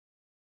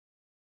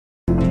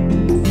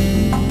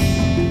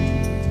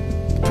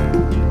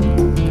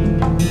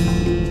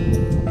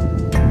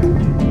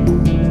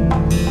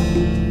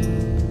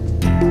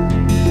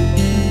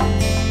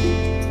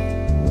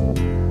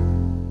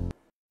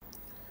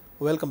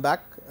Welcome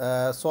back.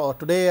 So,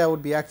 today I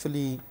would be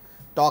actually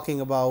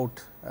talking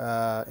about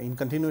in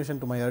continuation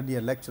to my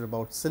earlier lecture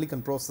about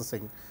silicon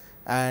processing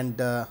and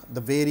the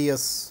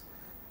various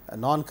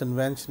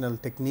non-conventional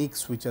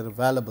techniques which are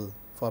available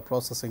for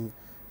processing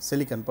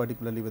silicon,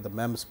 particularly with the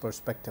MEMS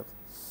perspective.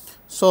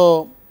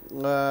 So,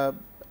 let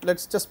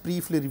us just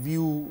briefly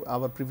review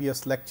our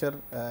previous lecture.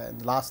 In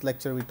the last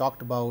lecture we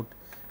talked about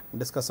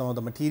discuss some of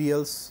the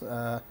materials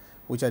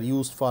which are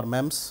used for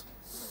MEMS.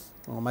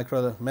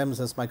 MEMS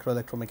as micro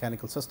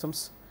electromechanical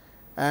systems,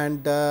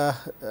 and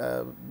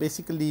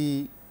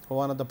basically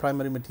one of the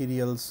primary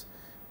materials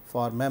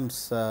for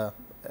MEMS,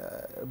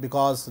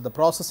 because the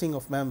processing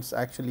of MEMS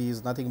actually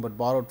is nothing but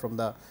borrowed from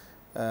the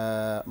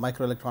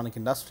microelectronic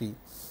industry.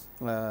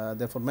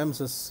 Therefore,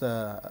 MEMS is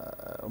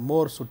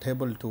more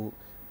suitable to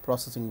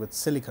processing with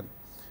silicon.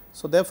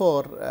 So,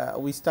 therefore,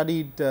 we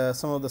studied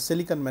some of the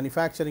silicon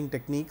manufacturing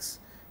techniques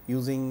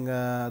using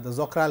the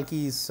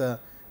Czochralski's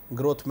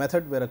growth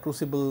method, where a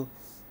crucible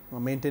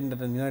maintained at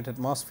an inert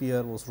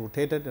atmosphere was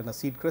rotated and a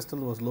seed crystal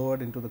was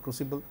lowered into the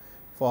crucible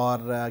for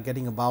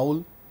getting a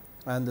bowl,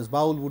 and this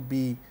bowl would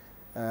be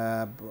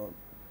a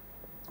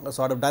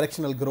sort of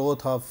directional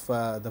growth of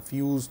the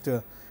fused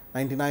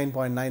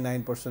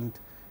 99.99%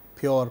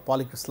 pure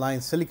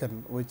polycrystalline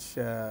silicon, which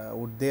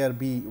would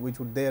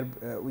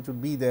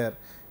be there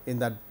in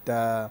that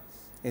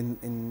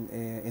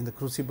in the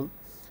crucible,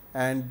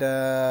 and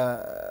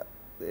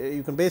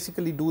you can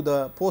basically do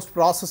the post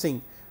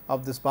processing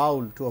of this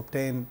bowl to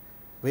obtain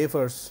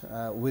wafers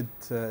with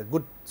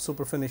good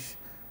super finish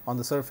on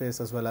the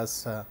surface, as well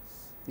as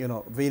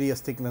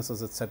various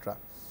thicknesses, etc.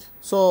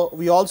 So,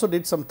 we also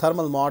did some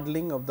thermal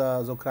modeling of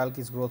the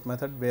Czochralski's growth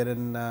method,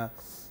 wherein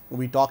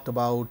we talked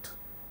about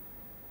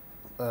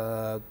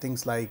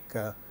things like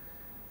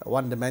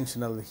one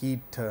dimensional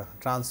heat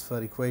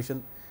transfer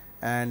equation,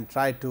 and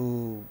try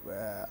to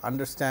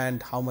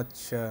understand how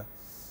much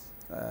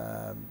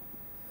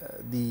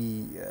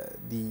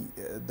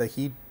the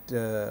heat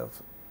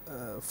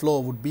flow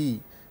would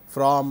be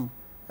from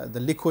the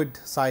liquid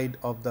side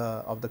of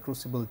the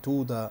crucible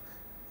to the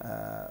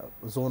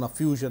zone of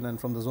fusion, and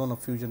from the zone of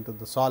fusion to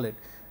the solid,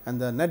 and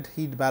the net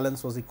heat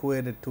balance was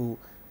equated to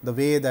the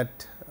way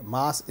that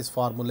mass is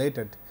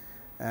formulated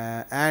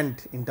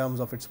and in terms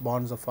of its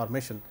bonds of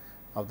formation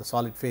of the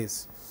solid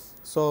phase.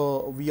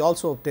 So, we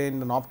also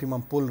obtained an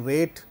optimum pull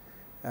rate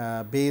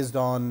based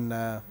on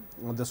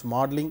this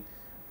modeling,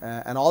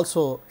 and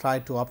also try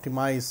to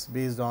optimize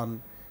based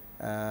on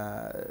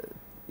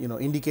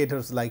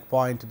indicators like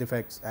point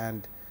defects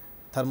and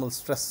thermal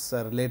stress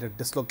related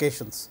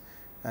dislocations.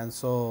 And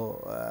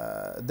so,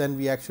 then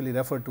we actually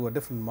refer to a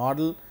different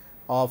model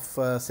of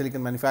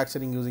silicon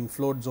manufacturing using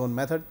float zone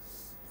method.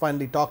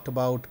 Finally, talked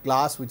about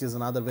glass, which is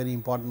another very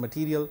important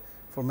material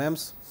for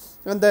MEMS,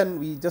 and then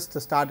we just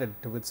started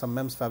with some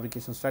MEMS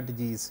fabrication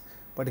strategies,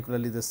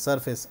 particularly the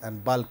surface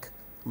and bulk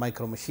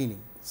micro machining.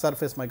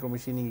 Surface micro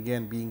machining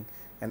again being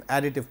an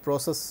additive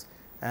process,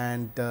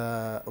 and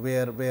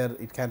where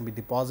it can be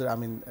deposited, I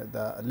mean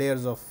the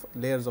layers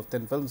of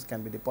thin films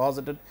can be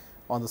deposited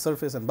on the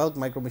surface, and bulk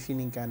micro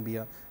machining can be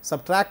a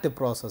subtractive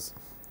process,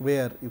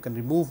 where you can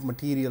remove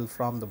material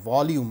from the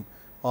volume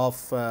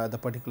of the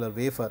particular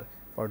wafer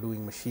for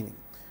doing machining.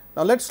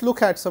 Now, let us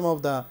look at some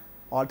of the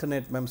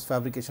alternate MEMS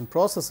fabrication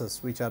processes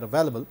which are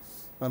available,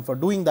 and for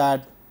doing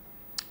that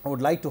I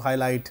would like to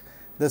highlight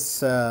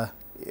this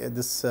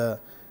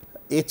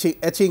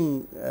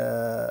etching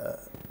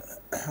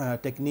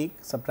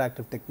technique,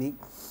 subtractive technique.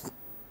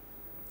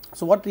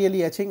 So, what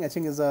really etching?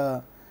 Etching is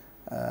a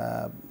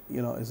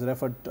is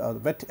referred to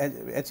wet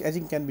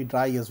etching can be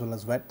dry as well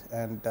as wet,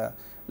 and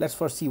let us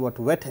first see what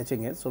wet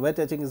etching is. So, wet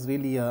etching is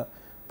really a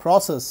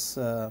process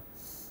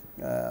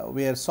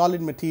where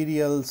solid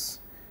materials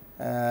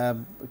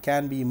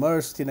can be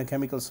immersed in a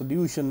chemical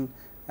solution,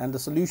 and the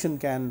solution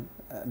can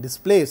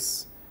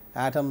displace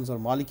atoms or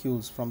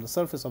molecules from the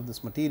surface of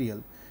this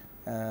material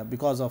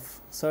because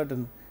of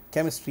certain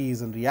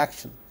chemistries and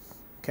reaction.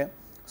 Okay.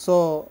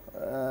 So,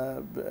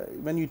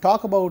 when you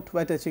talk about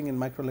wet etching in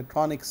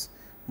microelectronics,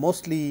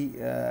 mostly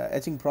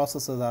etching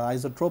processes are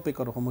isotropic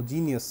or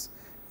homogeneous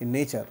in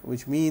nature,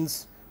 which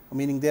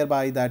meaning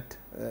thereby that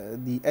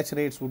the etch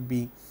rates would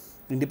be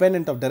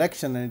independent of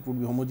direction, and it would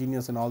be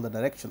homogeneous in all the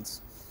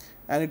directions,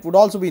 and it would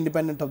also be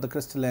independent of the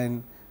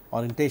crystalline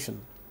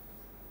orientation.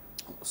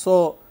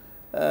 So,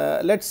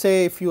 let us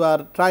say if you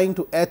are trying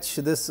to etch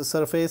this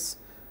surface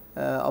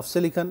of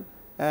silicon,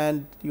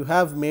 and you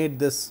have made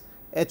this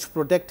etch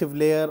protective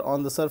layer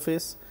on the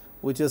surface,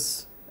 which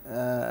is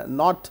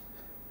not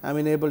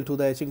amenable to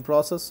the etching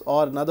process,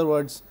 or in other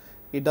words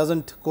it does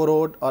not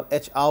corrode or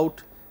etch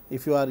out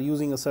if you are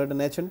using a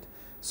certain etchant.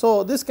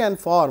 So, this can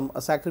form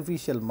a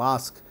sacrificial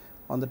mask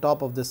on the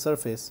top of this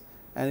surface,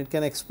 and it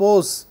can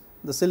expose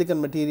the silicon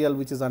material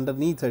which is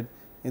underneath it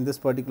in this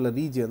particular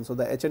region. So,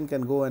 the etchant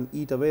can go and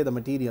eat away the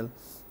material,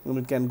 and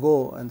it can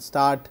go and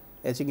start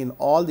etching in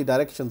all the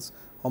directions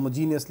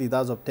homogeneously,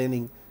 thus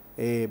obtaining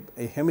a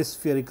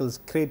hemispherical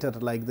crater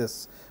like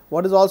this.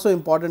 What is also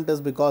important is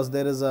because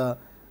there is a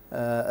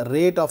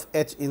rate of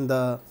etch in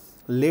the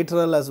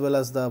lateral as well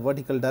as the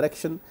vertical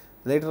direction.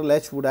 Lateral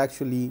etch would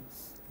actually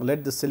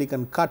let the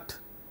silicon cut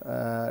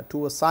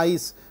to a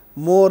size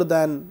more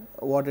than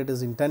what it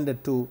is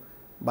intended to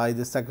by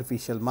the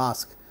sacrificial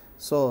mask.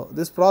 So,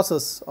 this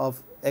process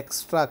of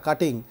extra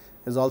cutting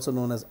is also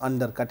known as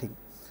undercutting.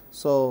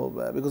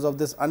 So, because of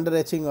this under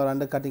etching or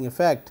undercutting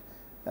effect,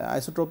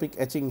 isotropic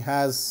etching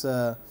has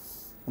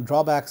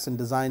drawbacks in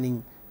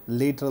designing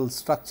lateral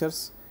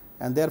structures,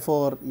 and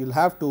therefore, you will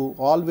have to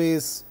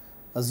always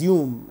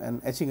assume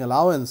an etching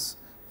allowance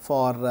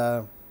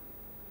for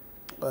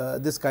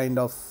this kind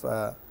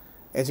of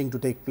etching to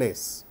take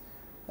place.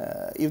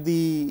 If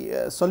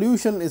the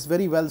solution is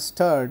very well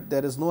stirred,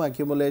 there is no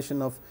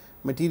accumulation of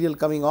material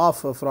coming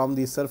off from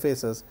these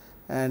surfaces,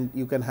 and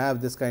you can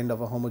have this kind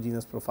of a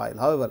homogeneous profile.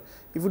 However,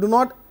 if you do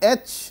not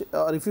etch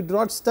or if you do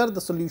not stir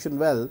the solution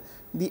well,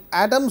 the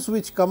atoms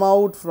which come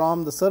out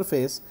from the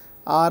surface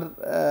are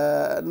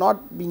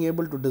not being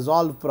able to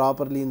dissolve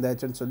properly in the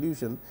etchant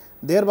solution,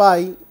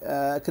 thereby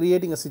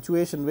creating a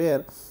situation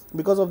where,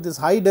 because of this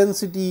high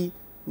density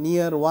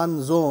near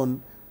one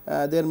zone,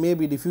 there may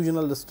be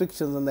diffusional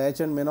restrictions and the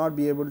etchant may not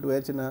be able to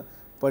etch in a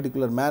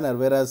particular manner,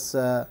 whereas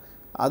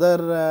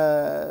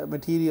other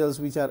materials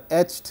which are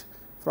etched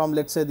from,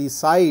 let us say, these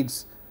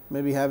sides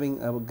may be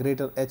having a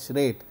greater etch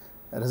rate,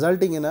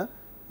 resulting in a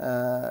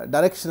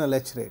directional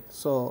etch rate.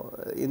 So,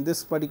 in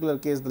this particular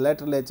case, the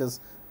lateral etch is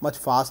much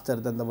faster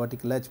than the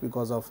vertical etch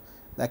because of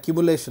the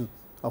accumulation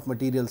of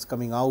materials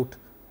coming out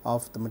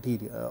of the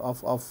material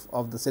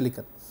of the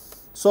silicon.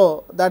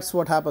 So, that is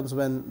what happens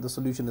when the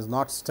solution is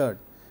not stirred.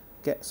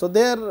 Okay. So,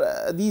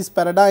 there these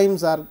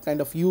paradigms are kind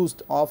of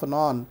used off and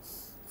on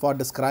for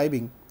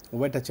describing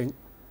wet etching.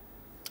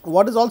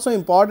 What is also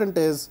important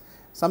is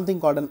something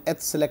called an etch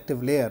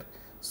selective layer.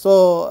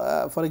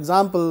 So, for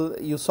example,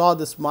 you saw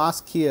this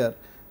mask here,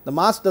 the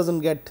mask does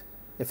not get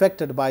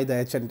affected by the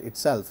etchant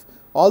itself,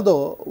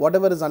 although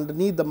whatever is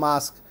underneath the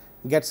mask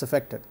gets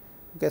affected.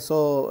 Okay.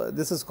 So,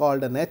 this is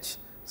called an etch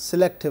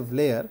selective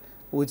layer,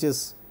 which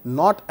is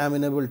not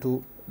amenable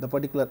to the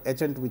particular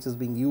etchant which is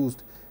being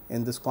used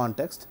in this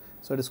context.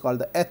 So, it is called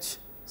the etch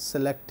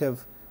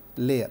selective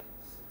layer.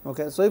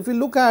 Okay. So, if we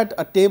look at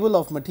a table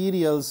of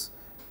materials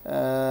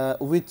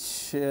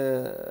which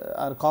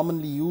are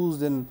commonly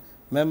used in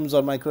MEMS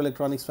or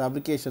microelectronics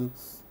fabrication,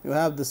 you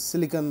have the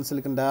silicon,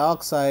 silicon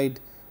dioxide,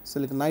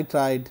 silicon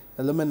nitride,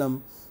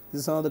 aluminum.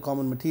 These are some of the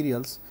common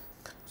materials.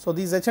 So,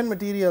 these etchant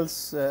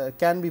materials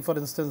can be, for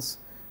instance,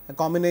 a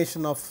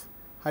combination of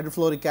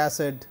hydrofluoric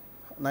acid,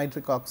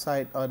 nitric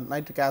oxide or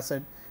nitric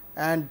acid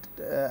and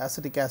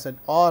acetic acid,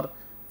 or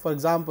for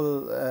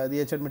example, the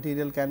etchant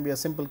material can be a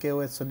simple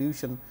KOH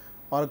solution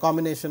or a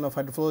combination of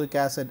hydrofluoric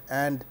acid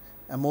and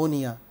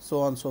ammonia, so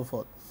on and so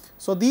forth.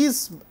 So,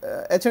 these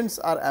etchants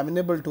are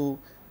amenable to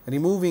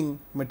removing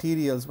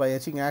materials by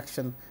etching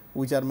action,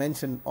 which are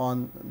mentioned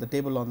on the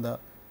table on the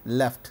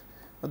left.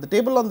 Now, the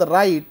table on the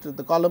right,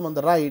 the column on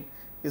the right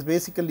is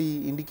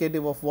basically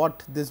indicative of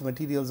what these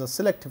materials are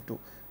selective to,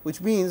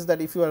 which means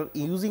that if you are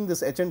using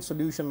this etchant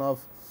solution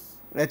of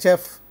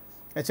HF,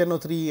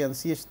 HNO3 and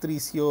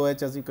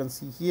CH3COH, as you can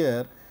see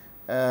here,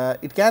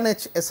 it can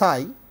etch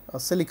Si or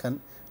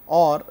silicon,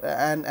 or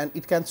and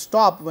it can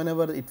stop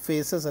whenever it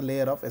faces a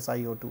layer of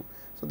SiO2.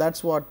 So, that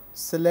is what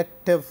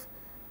selective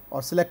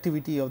or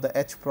selectivity of the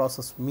etch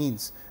process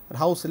means, that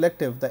how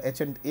selective the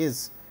etchant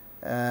is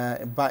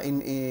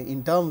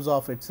in terms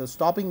of its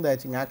stopping the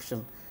etching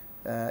action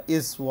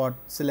is what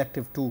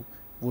selective to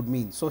would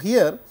mean. So,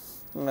 here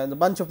the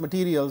bunch of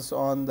materials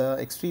on the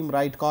extreme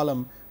right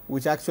column,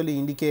 which actually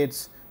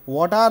indicates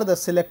what are the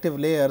selective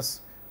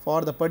layers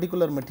for the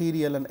particular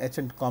material and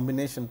etchant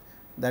combination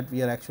that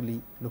we are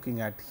actually looking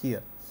at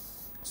here.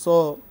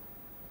 So,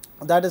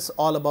 that is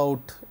all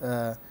about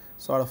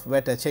sort of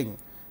wet etching,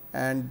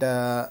 and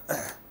the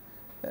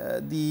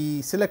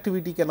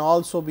selectivity can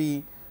also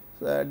be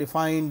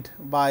defined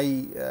by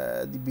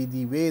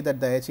the way that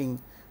the etching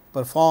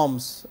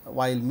performs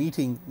while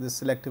meeting this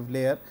selective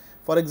layer.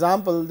 For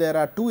example, there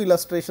are two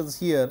illustrations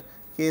here,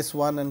 case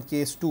 1 and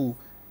case 2,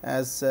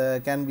 as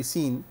can be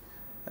seen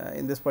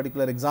in this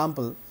particular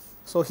example.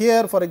 So,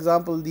 here for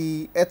example,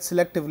 the etch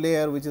selective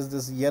layer, which is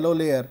this yellow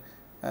layer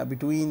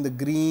between the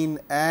green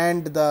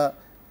and the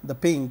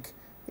pink,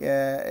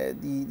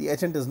 the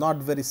etchant is not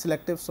very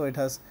selective. So, it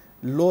has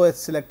low etch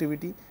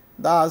selectivity.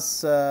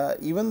 Thus,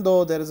 even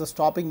though there is a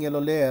stopping yellow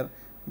layer,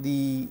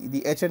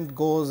 the etchant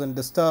goes and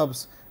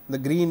disturbs the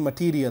green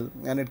material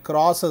and it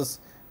crosses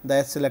the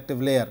etch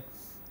selective layer,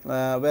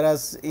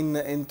 whereas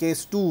in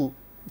case 2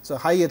 it is a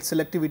high etch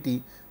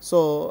selectivity.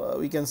 So,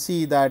 we can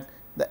see that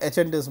the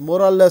etchant is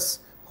more or less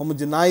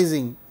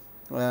homogenizing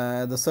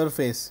the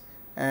surface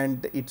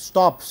and it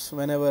stops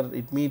whenever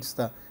it meets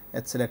the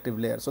etch selective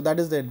layer. So, that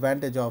is the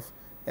advantage of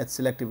etch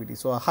selectivity.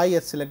 So, a high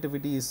etch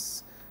selectivity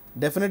is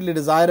definitely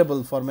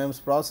desirable for MEMS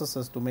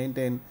processes to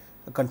maintain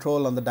a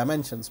control on the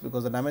dimensions,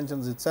 because the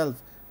dimensions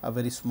itself are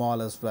very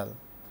small as well.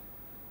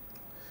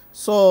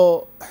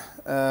 So,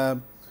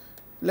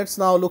 let us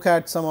now look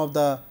at some of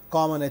the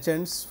common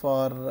etchants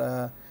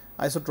for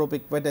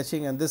isotropic wet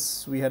etching, and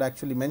this we had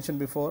actually mentioned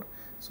before.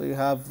 So, you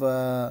have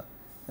the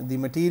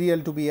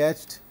material to be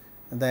etched,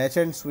 the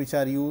etchants which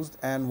are used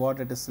and what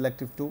it is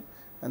selective to,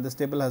 and this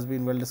table has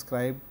been well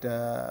described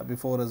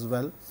before as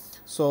well.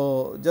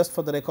 So, just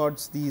for the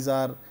records, these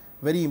are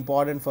very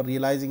important for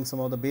realizing some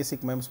of the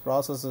basic MEMS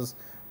processes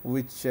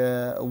which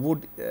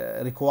would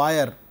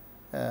require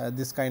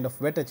this kind of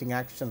wet etching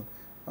action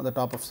on the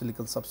top of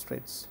silicon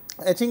substrates.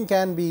 Etching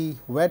can be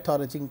wet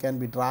or etching can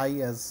be dry,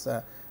 as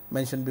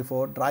mentioned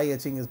before. Dry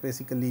etching is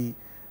basically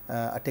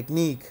a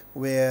technique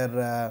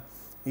where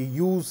you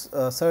use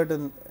a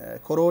certain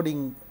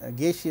corroding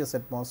gaseous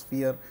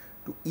atmosphere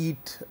to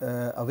eat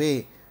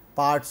away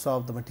parts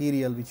of the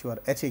material which you are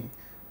etching.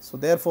 So,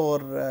 therefore,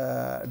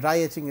 dry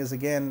etching is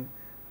again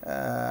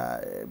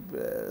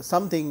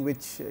something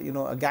which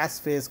a gas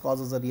phase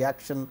causes a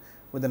reaction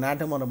with an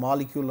atom or a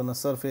molecule on a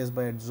surface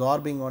by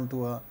adsorbing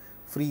onto a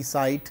free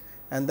site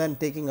and then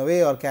taking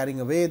away or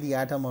carrying away the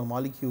atom or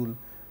molecule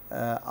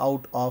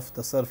out of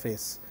the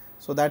surface.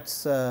 So, that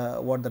is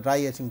what the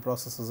dry etching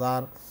processes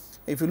are.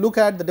 If you look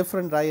at the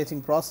different dry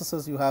etching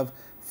processes, you have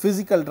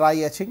physical dry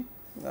etching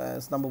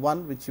as number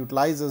 1, which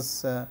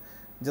utilizes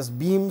just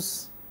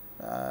beams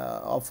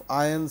of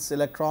ions,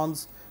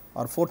 electrons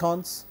or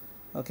photons.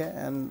 Okay.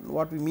 And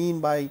what we mean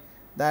by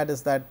that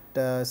is that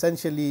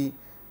essentially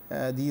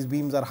these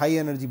beams are high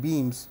energy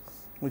beams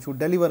which would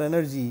deliver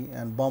energy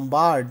and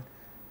bombard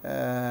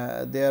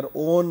their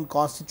own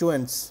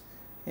constituents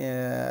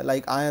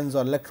like ions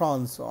or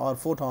electrons or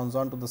photons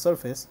onto the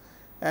surface,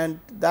 and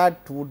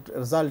that would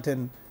result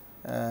in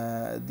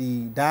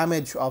the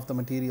damage of the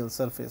material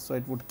surface. So,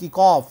 it would kick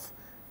off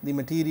the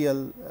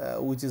material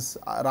which is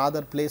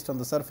rather placed on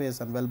the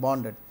surface and well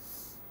bonded.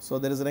 So,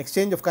 there is an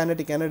exchange of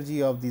kinetic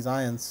energy of these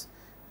ions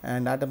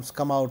and atoms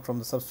come out from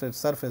the substrate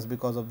surface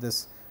because of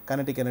this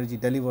kinetic energy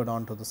delivered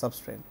onto the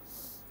substrate.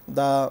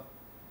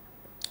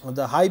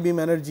 The high beam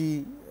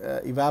energy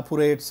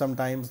evaporates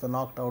sometimes the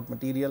knocked out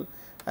material,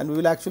 and we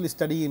will actually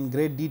study in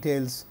great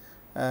details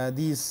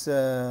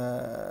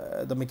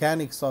the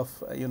mechanics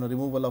of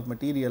removal of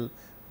material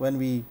when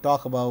we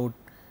talk about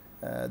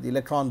the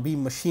electron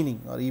beam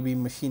machining or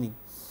e-beam machining.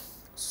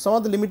 Some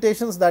of the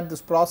limitations that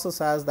this process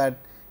has, that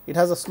it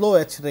has a slow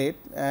etch rate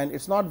and it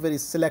is not very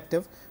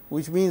selective,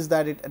 which means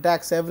that it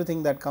attacks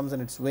everything that comes in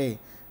its way,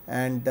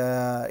 and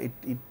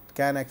it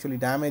can actually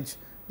damage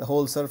the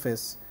whole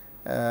surface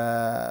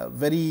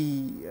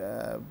very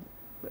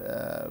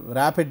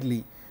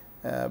rapidly,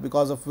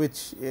 because of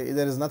which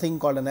there is nothing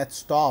called an etch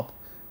stop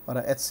or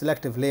a etch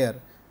selective layer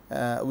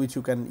which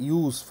you can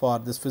use for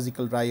this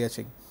physical dry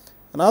etching.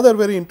 Another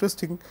very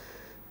interesting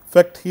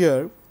effect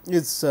here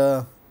is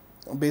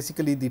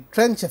basically the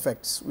trench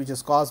effects which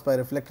is caused by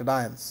reflected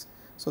ions.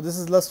 So, this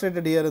is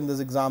illustrated here in this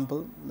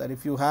example, that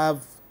if you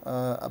have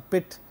a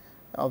pit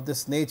of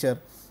this nature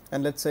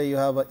and let us say you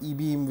have a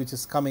e-beam which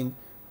is coming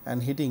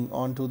and hitting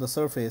onto the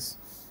surface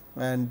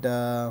and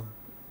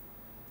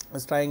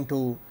is trying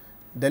to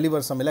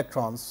deliver some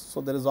electrons.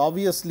 So, there is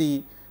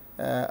obviously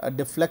a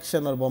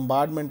deflection or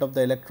bombardment of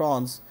the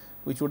electrons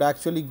which would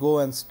actually go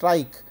and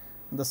strike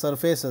the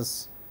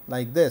surfaces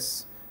like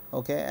this,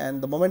 okay,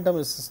 and the momentum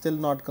is still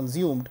not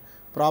consumed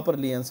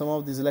properly and some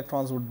of these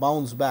electrons would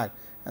bounce back,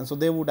 and so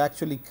they would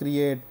actually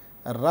create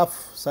a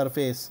rough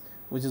surface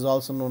which is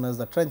also known as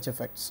the trench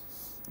effects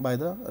by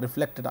the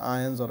reflected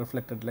ions or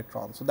reflected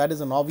electrons. So, that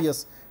is an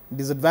obvious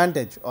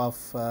disadvantage of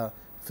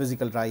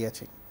physical dry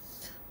etching.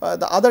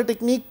 The other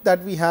technique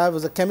that we have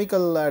is a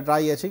chemical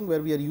dry etching,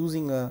 where we are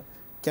using a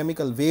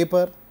chemical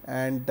vapor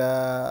and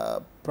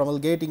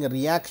promulgating a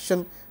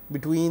reaction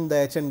between the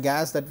etchant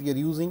gas that we are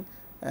using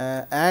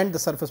and the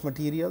surface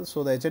material.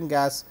 So, the etchant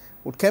gas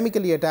would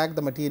chemically attack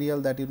the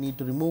material that you need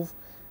to remove,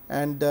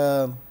 and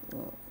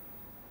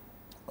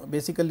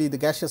basically the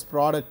gaseous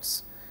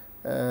products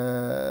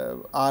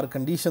are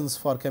conditions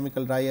for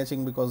chemical dry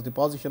etching, because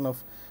deposition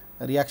of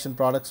reaction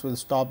products will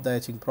stop the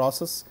etching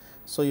process.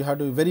 So, you have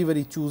to be very,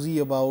 very choosy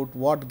about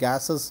what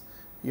gases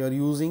you are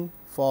using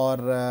for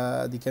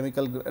the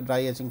chemical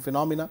dry etching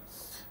phenomena,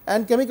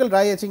 and chemical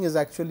dry etching is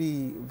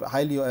actually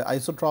highly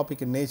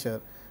isotropic in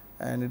nature,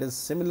 and it is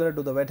similar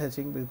to the wet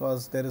etching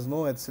because there is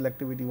no etch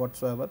selectivity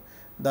whatsoever.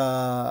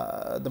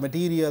 The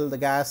material, the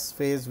gas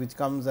phase which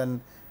comes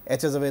and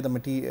etches away the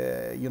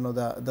material,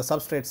 the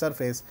substrate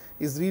surface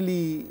is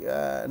really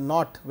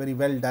not very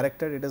well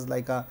directed. It is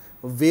like a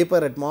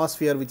vapor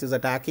atmosphere which is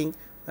attacking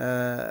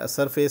a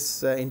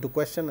surface into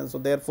question, and so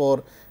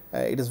therefore,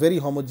 it is very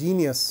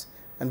homogeneous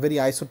and very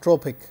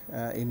isotropic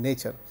in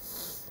nature.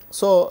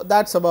 So,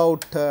 that is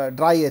about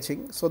dry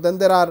etching. So, then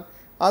there are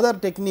other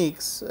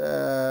techniques,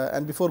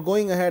 and before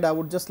going ahead I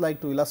would just like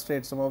to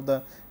illustrate some of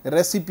the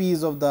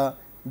recipes of the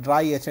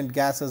dry etchant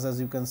gases, as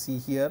you can see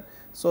here.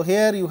 So,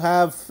 here you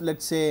have, let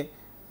us say,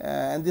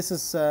 and this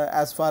is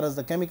as far as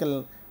the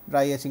chemical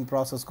dry etching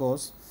process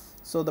goes.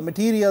 So, the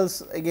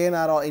materials again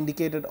are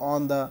indicated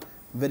on the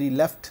very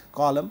left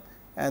column,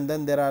 and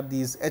then there are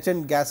these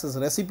etchant gases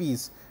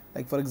recipes,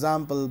 like for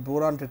example,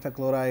 boron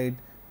tetrachloride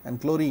and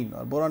chlorine,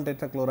 or boron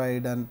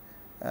tetrachloride and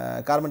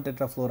carbon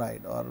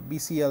tetrafluoride, or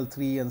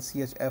BCl3 and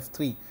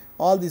CHF3.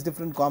 All these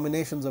different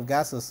combinations of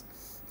gases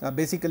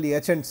basically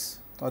etchants,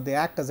 or they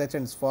act as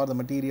etchants for the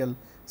material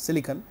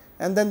silicon,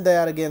 and then they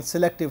are again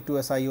selective to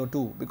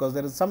SiO2, because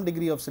there is some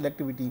degree of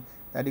selectivity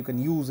that you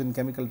can use in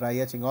chemical dry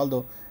etching,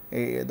 although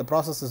the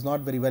process is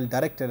not very well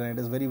directed and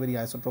it is very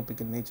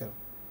isotropic in nature.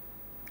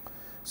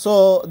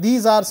 So,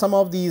 these are some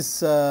of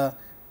these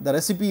the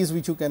recipes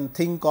which you can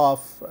think of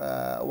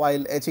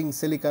while etching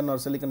silicon or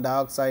silicon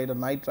dioxide or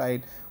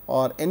nitride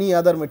or any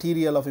other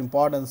material of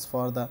importance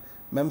for the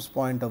MEMS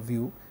point of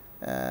view.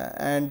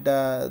 And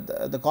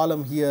the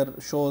column here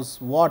shows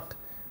what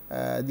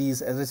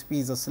these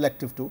recipes are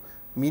selective to,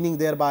 meaning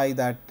thereby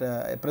that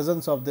a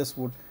presence of this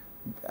would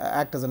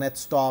act as an etch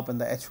stop,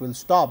 and the etch will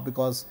stop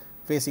because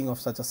facing of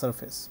such a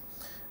surface.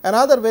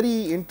 Another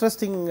very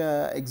interesting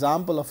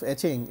example of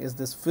etching is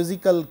this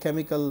physical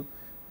chemical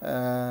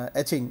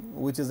etching,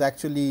 which is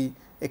actually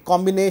a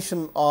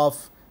combination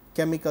of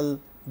chemical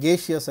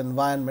gaseous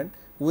environment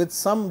with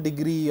some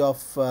degree of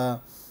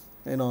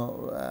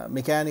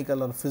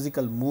mechanical or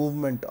physical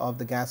movement of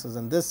the gases,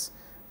 and this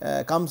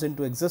comes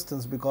into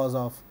existence because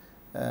of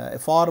a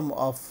form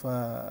of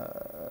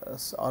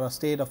or a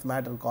state of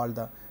matter called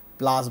the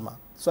plasma.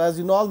 So, as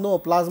you all know,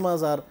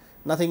 plasmas are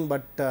nothing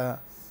but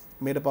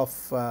made up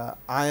of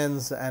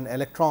ions and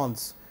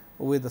electrons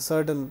with a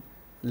certain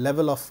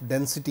level of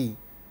density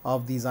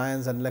of these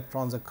ions and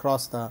electrons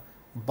across the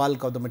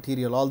bulk of the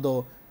material,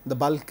 although the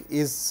bulk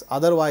is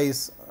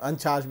otherwise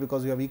uncharged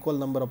because you have equal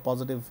number of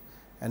positive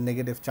and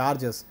negative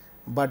charges,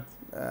 but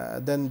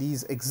then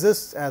these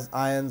exist as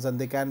ions and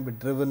they can be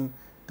driven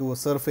to a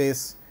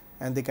surface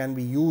and they can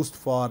be used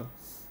for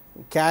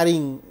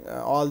carrying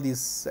all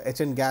these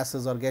etchant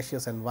gases or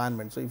gaseous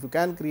environment. So, if you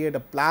can create a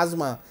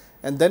plasma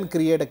and then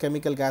create a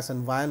chemical gas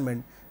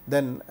environment,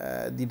 then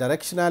the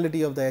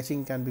directionality of the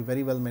etching can be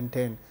very well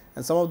maintained,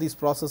 and some of these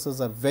processes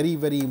are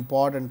very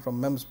important from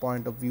MEMS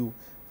point of view.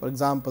 For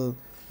example,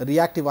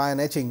 reactive ion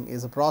etching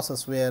is a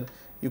process where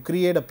you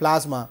create a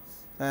plasma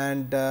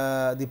and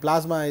the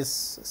plasma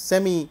is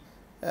semi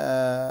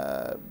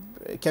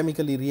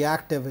chemically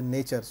reactive in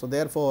nature. So,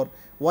 therefore,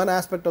 one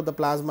aspect of the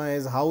plasma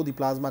is how the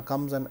plasma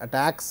comes and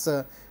attacks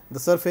the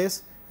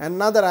surface, and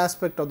another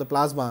aspect of the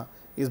plasma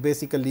is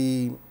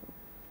basically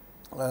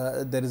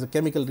there is a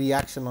chemical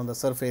reaction on the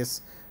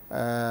surface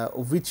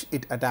which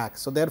it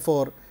attacks. So,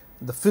 therefore,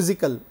 the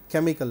physical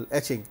chemical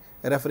etching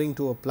referring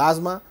to a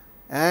plasma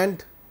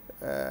and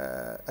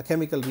a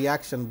chemical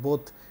reaction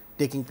both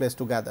taking place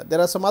together. There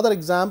are some other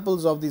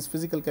examples of these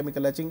physical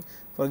chemical etching,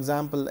 for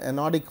example,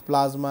 anodic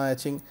plasma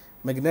etching,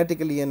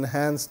 magnetically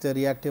enhanced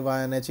reactive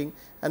ion etching,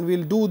 and we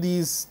will do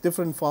these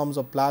different forms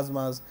of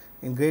plasmas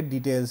in great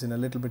details in a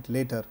little bit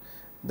later.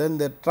 Then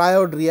the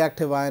triode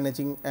reactive ion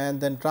etching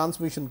and then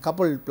transmission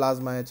coupled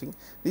plasma etching.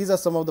 These are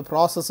some of the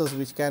processes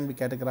which can be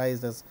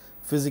categorized as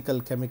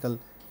physical chemical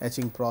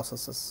etching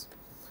processes.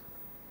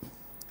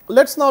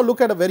 Let us now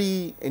look at a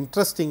very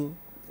interesting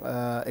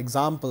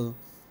example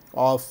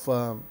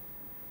of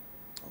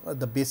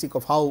the basic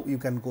of how you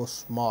can go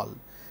small.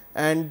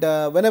 And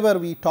whenever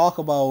we talk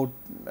about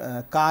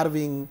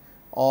carving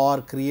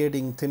or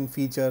creating thin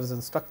features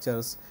and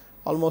structures,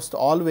 almost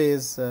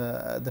always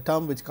the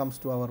term which comes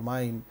to our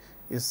mind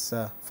is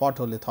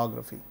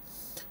photolithography.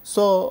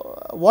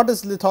 So, what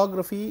is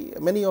lithography?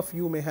 Many of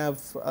you may have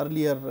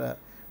earlier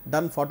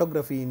done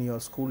photography in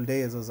your school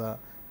days as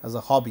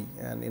a hobby,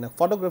 and in a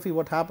photography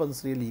what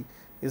happens really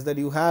is that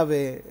you have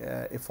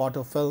a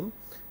photo film,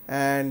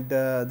 and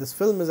this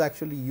film is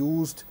actually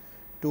used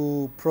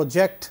to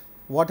project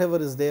whatever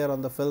is there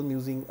on the film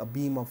using a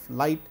beam of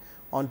light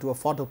onto a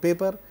photo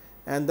paper,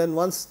 and then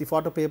once the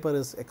photo paper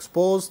is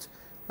exposed,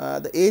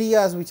 the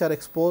areas which are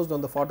exposed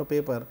on the photo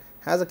paper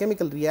has a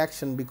chemical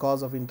reaction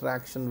because of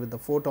interaction with the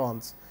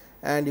photons,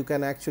 and you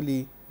can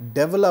actually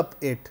develop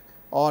it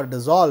or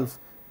dissolve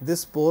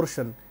this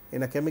portion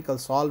in a chemical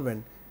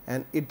solvent,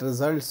 and it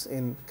results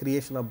in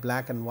creation of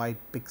black and white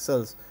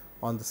pixels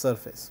on the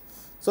surface.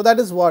 So, that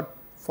is what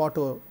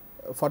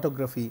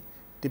photography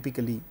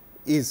typically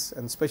is,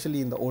 and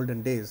especially in the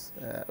olden days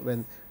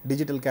when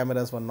digital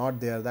cameras were not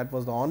there, that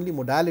was the only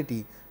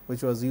modality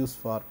which was used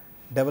for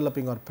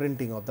developing or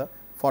printing of the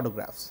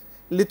photographs.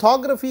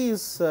 Lithography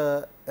is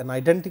an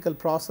identical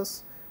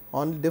process,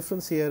 only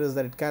difference here is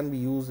that it can be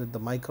used at the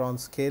micron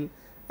scale,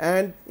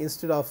 and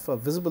instead of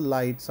visible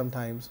light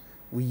sometimes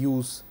we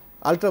use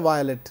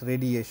ultraviolet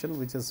radiation,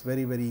 which is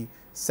very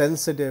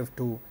sensitive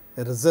to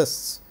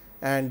resists,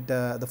 and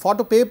the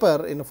photo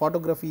paper in a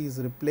photography is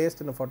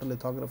replaced in a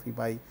photolithography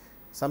by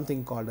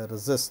something called a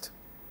resist.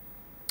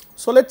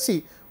 So, let us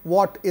see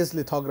what is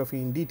lithography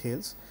in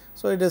details.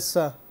 So, it is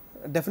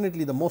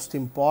definitely the most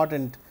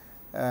important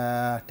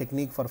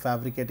technique for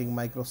fabricating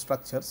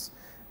microstructures,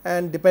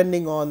 and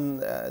depending on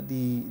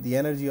the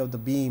energy of the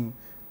beam,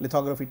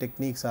 lithography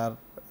techniques are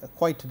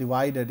quite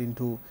divided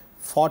into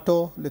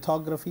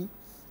photolithography,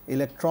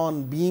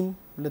 electron beam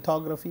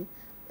lithography,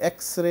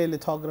 X-ray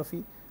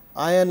lithography,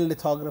 ion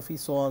lithography,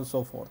 so on and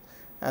so forth.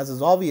 As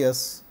is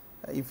obvious,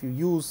 if you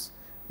use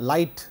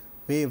light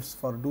waves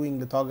for doing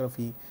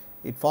lithography,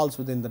 it falls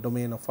within the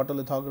domain of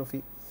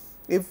photolithography.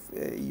 If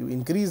you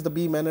increase the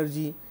beam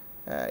energy,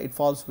 it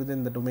falls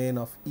within the domain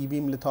of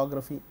E-beam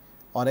lithography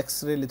or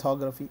X-ray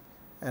lithography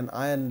and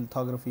ion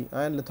lithography.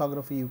 Ion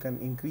lithography you can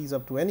increase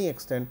up to any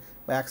extent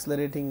by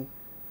accelerating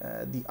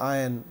the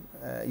ion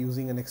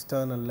using an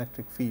external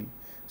electric field.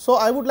 So,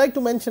 I would like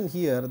to mention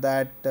here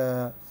that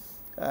the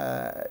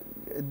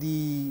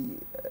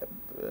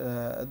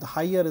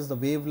higher is the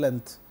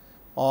wavelength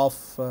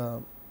of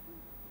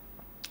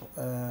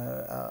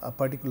a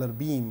particular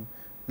beam,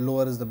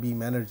 lower is the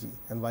beam energy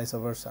and vice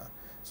versa.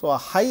 So, a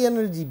high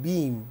energy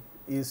beam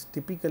is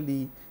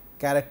typically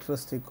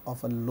characteristic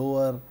of a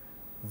lower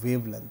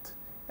wavelength,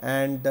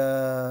 and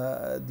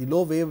the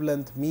low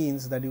wavelength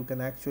means that you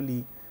can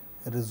actually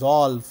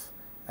resolve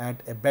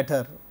at a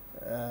better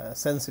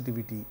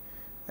sensitivity,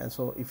 and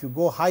so if you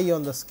go high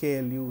on the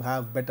scale you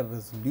have better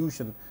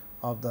resolution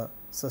of the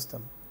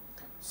system.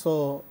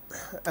 So,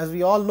 as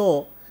we all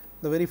know,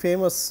 the very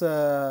famous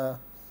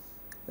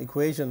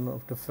equation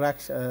of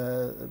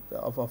diffraction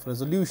of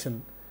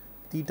resolution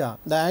theta,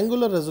 the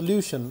angular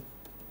resolution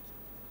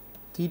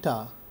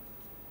theta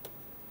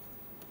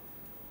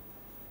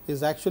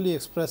is actually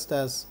expressed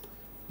as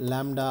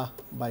lambda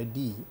by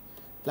d.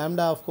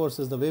 Lambda of course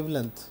is the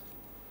wavelength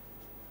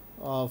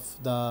of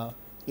the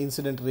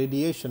incident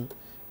radiation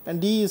and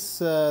d is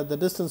the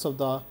distance of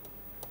the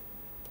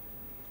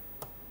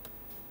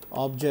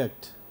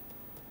object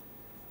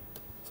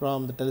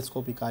from the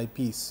telescopic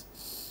eyepiece.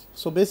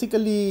 So,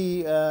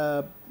 basically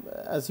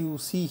as you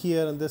see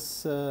here in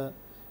this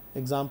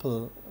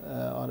example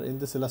or in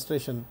this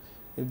illustration,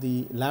 if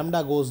the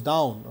lambda goes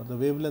down or the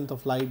wavelength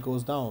of light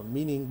goes down,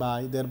 meaning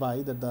by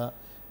thereby that the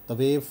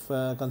wave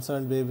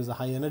concerned wave is a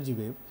high energy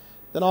wave,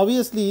 then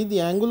obviously the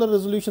angular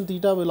resolution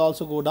theta will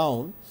also go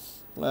down,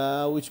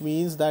 which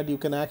means that you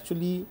can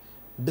actually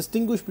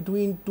distinguish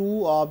between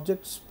two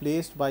objects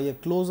placed by a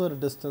closer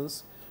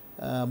distance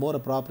more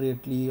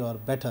appropriately or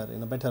better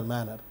in a better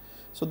manner.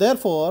 So,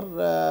 therefore,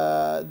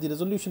 the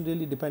resolution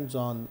really depends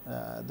on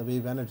the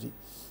wave energy,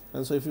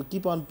 and so if you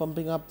keep on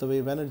pumping up the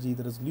wave energy,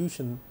 the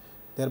resolution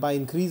thereby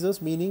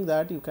increases, meaning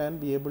that you can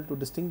be able to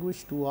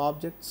distinguish two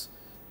objects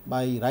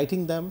by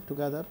writing them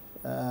together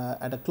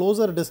at a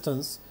closer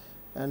distance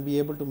and be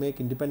able to make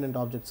independent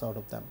objects out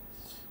of them.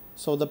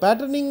 So, the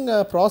patterning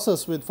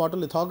process with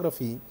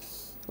photolithography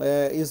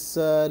is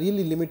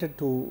really limited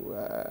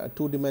to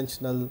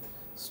two-dimensional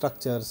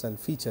structures and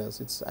features.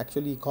 It is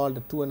actually called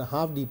a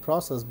 2.5D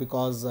process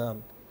because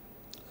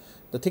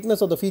the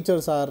thickness of the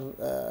features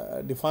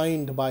are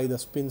defined by the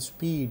spin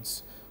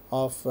speeds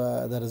of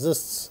the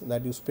resists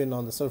that you spin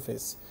on the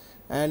surface,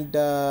 and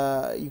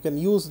you can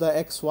use the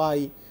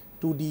XY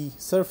 2D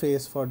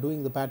surface for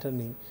doing the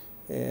patterning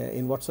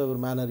in whatsoever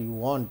manner you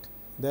want.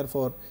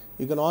 Therefore,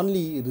 you can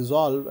only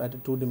resolve at a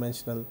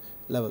two-dimensional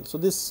level. So,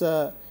 this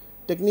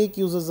technique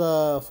uses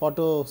a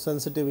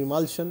photosensitive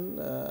emulsion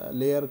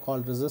layer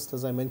called resist,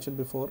 as I mentioned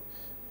before.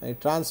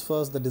 It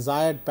transfers the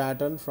desired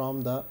pattern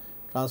from the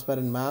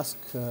transparent mask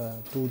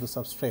to the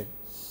substrate.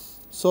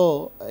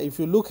 So, if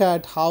you look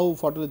at how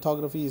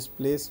photolithography is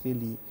placed,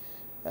 really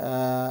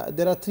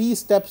there are three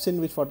steps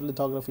in which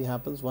photolithography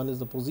happens. One is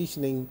the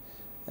positioning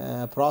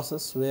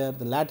process, where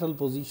the lateral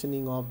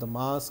positioning of the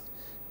mask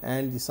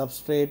and the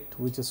substrate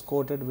which is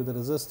coated with the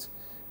resist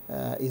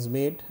is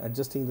made,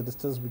 adjusting the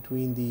distance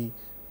between the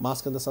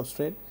mask and the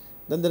substrate.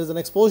 Then there is an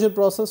exposure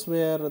process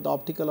where the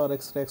optical or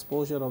X-ray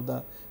exposure of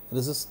the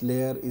resist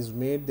layer is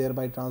made,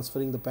 thereby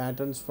transferring the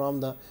patterns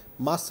from the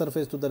mask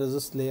surface to the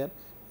resist layer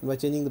by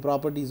changing the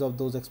properties of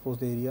those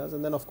exposed areas.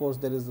 And then of course,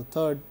 there is the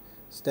third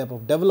step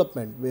of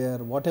development, where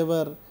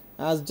whatever,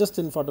 as just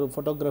in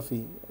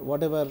photography,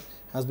 whatever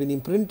has been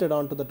imprinted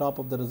onto the top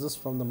of the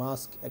resist from the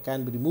mask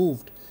can be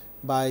removed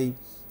by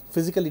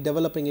physically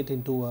developing it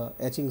into a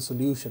etching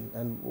solution,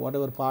 and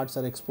whatever parts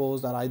are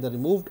exposed are either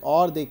removed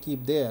or they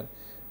keep there,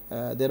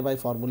 thereby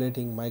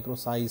formulating micro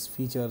size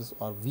features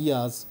or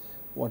vias,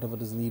 whatever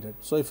is needed.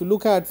 So, if you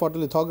look at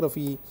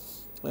photolithography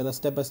in a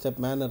step by step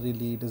manner,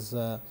 really it is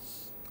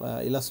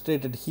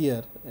illustrated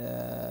here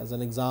as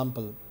an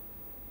example.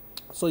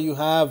 So, you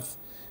have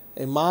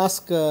a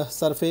mask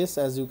surface,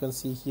 as you can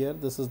see here,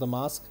 this is the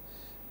mask,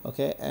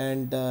 okay,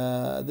 and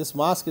this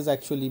mask is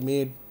actually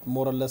made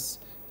more or less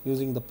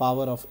using the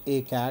power of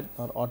ACAD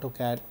or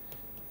AutoCAD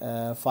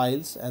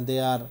files, and they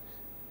are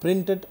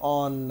printed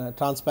on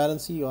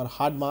transparency or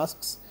hard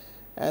masks.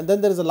 And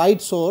then there is a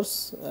light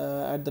source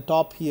at the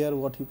top here,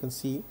 what you can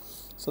see.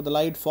 So, the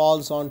light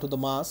falls onto the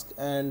mask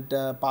and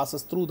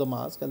passes through the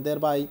mask, and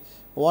thereby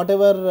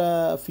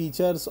whatever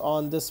features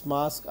on this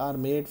mask are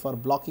made for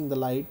blocking the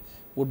light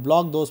would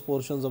block those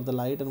portions of the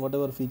light, and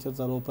whatever features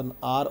are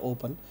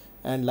open,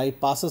 and light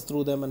passes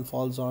through them and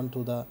falls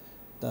onto the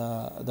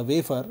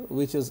wafer,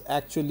 which is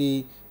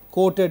actually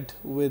coated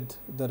with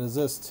the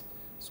resist.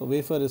 So,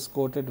 wafer is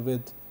coated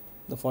with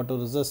the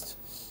photoresist,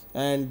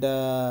 and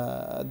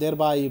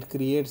thereby it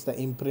creates the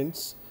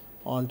imprints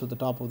onto the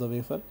top of the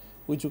wafer,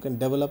 which you can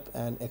develop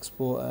and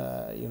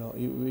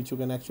which you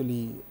can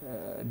actually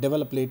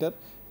develop later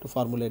to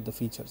formulate the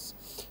features.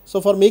 So,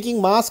 for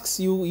making masks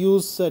you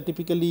use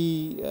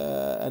typically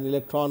an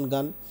electron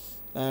gun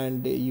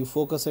and you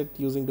focus it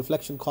using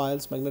deflection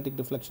coils, magnetic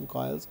deflection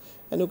coils,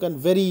 and you can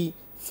very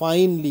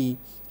finely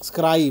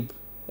scribe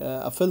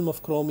a film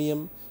of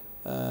chromium,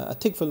 a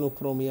thick film of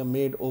chromium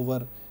made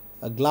over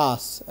a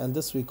glass, and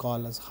this we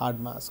call as hard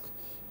mask.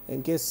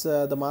 In case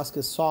the mask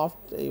is soft,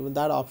 even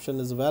that option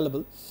is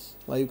available.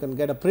 You can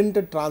get a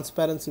printed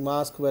transparency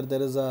mask where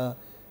there is a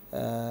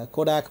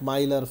Kodak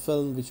Mylar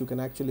film which you can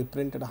actually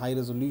print at a high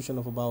resolution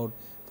of about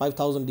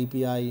 5000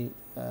 dpi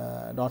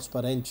dots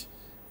per inch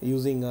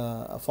using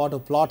a photo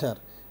plotter,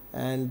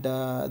 and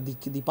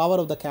the power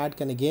of the CAD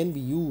can again be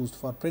used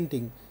for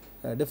printing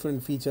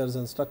different features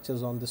and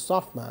structures on the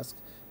soft mask,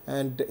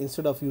 and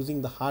instead of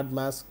using the hard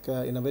mask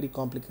in a very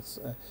complex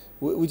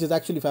which is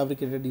actually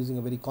fabricated using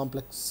a very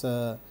complex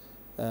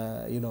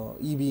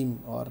e-beam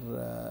or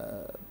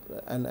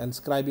and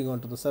scribing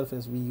onto the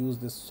surface, we use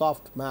this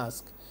soft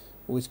mask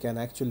which can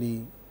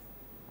actually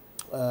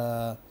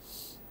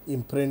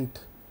imprint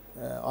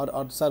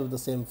or serve the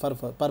same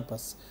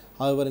purpose.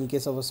 However, in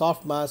case of a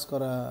soft mask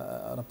or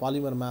a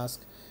polymer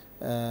mask,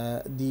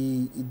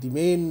 the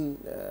main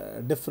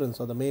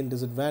difference or the main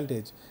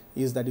disadvantage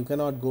is that you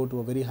cannot go to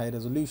a very high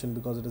resolution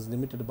because it is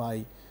limited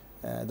by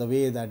the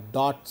way that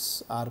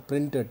dots are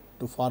printed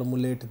to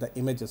formulate the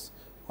images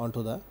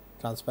onto the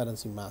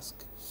transparency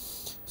mask.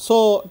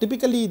 So,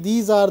 typically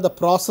these are the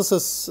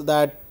processes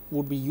that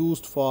would be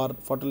used for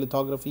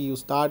photolithography. You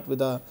start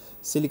with a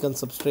silicon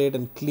substrate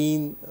and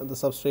clean the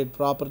substrate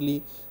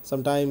properly,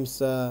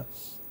 sometimes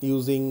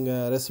using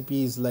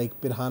recipes like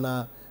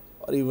Pirhana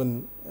or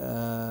even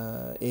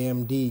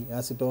AMD,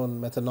 acetone,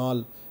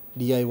 methanol,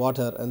 DI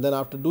water, and then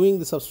after doing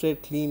the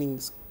substrate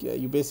cleaning,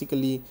 you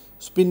basically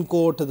spin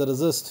coat the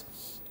resist,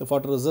 the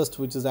photoresist,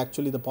 which is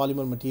actually the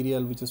polymer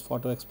material which is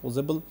photo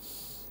exposable.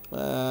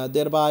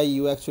 Thereby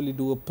you actually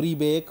do a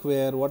pre-bake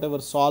where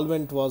whatever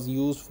solvent was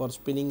used for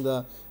spinning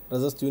the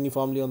resist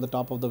uniformly on the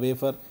top of the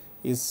wafer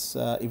is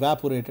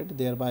evaporated,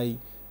 thereby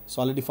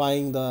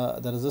solidifying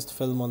the resist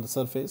film on the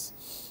surface.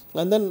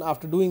 And then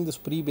after doing this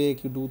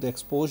pre-bake, you do the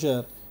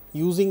exposure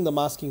using the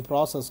masking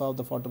process of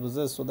the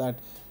photoresist, so that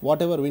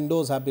whatever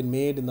windows have been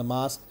made in the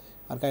mask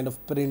are kind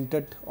of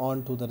printed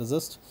onto the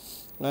resist,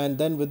 and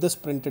then with this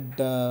printed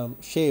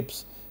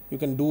shapes you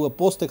can do a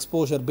post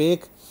exposure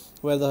bake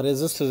where the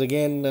resist is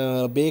again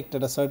baked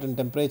at a certain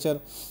temperature,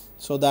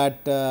 so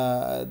that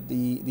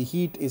the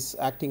heat is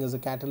acting as a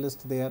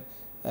catalyst there.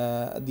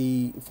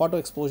 The photo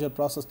exposure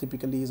process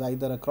typically is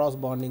either a cross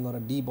bonding or a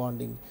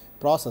debonding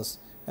process,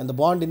 and the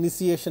bond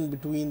initiation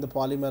between the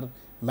polymer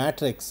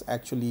matrix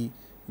actually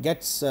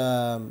gets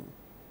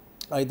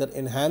either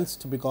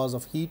enhanced because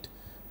of heat,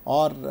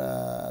 or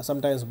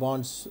sometimes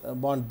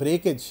bond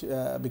breakage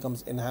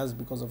becomes enhanced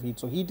because of heat.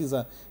 So, heat is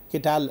a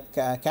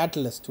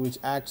catalyst which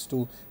acts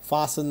to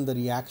fasten the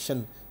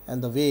reaction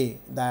and the way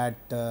that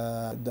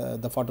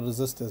the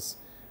photoresist is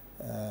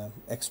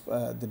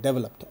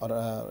developed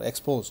or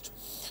exposed.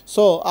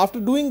 So, after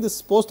doing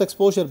this post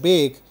exposure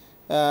bake,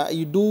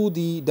 you do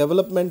the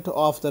development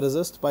of the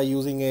resist by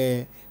using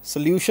a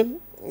solution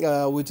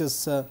which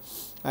is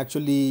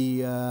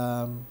actually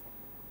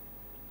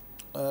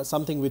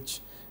something which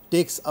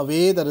takes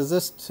away the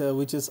resist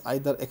which is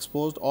either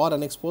exposed or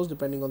unexposed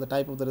depending on the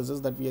type of the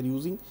resist that we are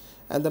using.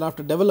 And then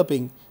after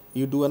developing,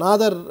 you do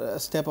another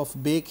step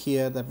of bake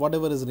here, that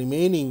whatever is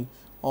remaining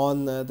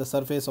on the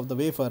surface of the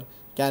wafer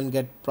can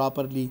get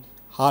properly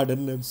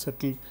hardened and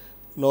settled,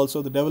 and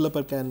also the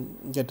developer can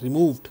get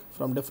removed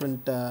from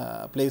different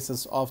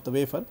places of the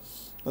wafer,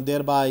 and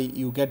thereby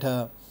you get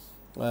a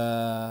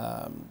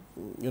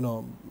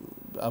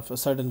of a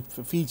certain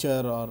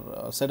feature or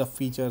a set of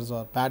features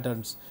or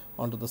patterns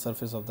onto the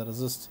surface of the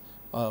resist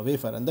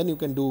wafer. And then you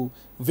can do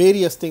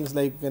various things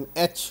like you can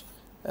etch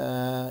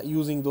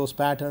using those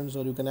patterns,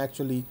 or you can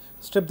actually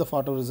strip the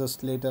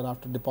photoresist later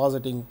after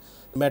depositing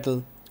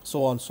metal,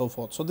 so on and so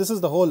forth. So, this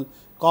is the whole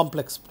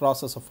complex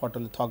process of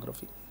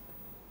photolithography.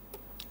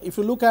 If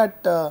you look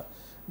at the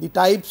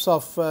types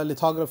of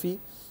lithography,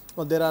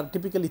 there are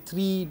typically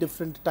 3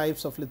 different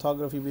types of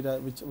lithography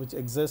which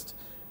exist,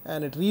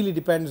 and it really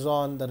depends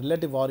on the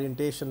relative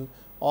orientation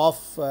of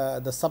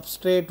the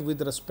substrate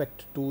with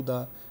respect to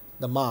the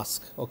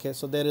mask. Okay.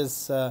 So, there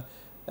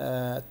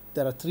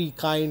are 3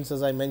 kinds,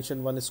 as I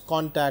mentioned. One is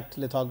contact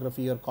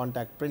lithography or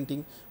contact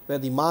printing, where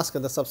the mask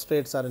and the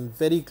substrates are in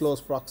very close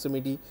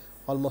proximity,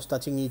 almost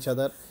touching each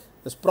other.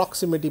 There is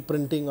proximity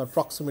printing or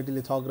proximity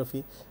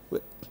lithography,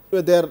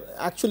 where they are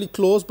actually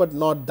close but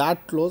not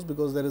that close,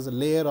 because there is a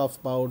layer of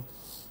about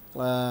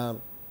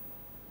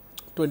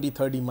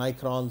 20-30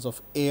 microns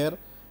of air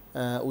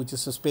which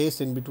is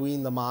spaced in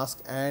between the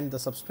mask and the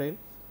substrate.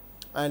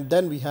 And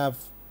then we have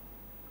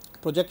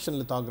projection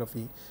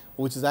lithography,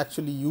 which is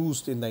actually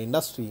used in the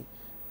industry,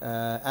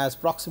 as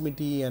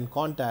proximity and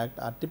contact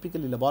are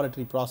typically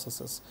laboratory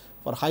processes.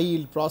 For high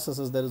yield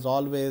processes, there is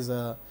always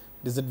a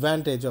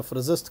disadvantage of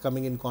resist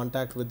coming in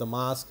contact with the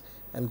mask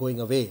and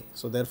going away.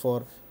 So,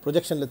 therefore,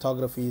 projection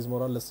lithography is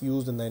more or less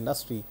used in the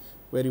industry,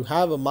 where you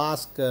have a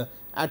mask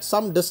at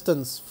some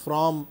distance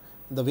from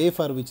the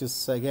wafer, which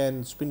is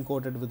again spin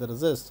coated with the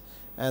resist,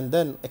 and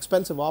then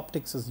expensive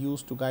optics is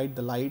used to guide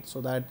the light,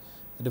 so that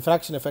the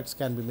diffraction effects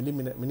can be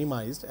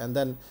minimized, and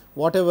then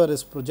whatever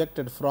is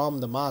projected from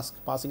the mask,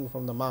 passing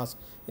from the mask,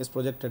 is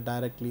projected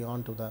directly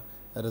onto the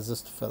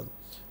resist film.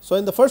 So,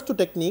 in the first two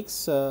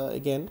techniques,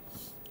 again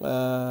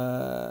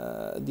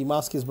the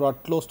mask is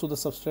brought close to the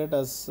substrate,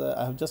 as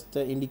I have just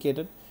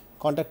indicated.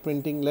 Contact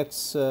printing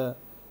lets the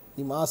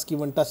mask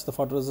even touch the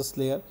photoresist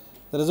layer.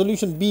 The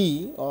resolution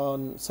B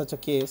on such a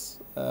case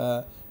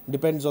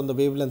depends on the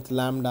wavelength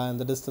lambda and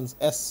the distance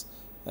s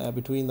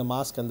between the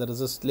mask and the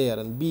resist layer,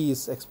 and B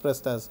is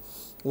expressed as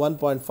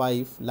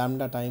 1.5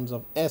 lambda times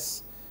of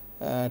s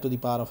to the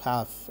power of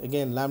half.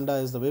 Again, lambda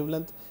is the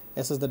wavelength,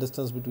 s is the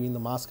distance between the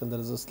mask and the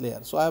resist layer.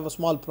 So, I have a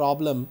small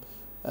problem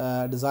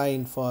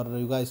designed for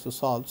you guys to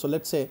solve. So,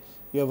 let us say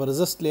you have a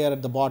resist layer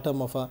at the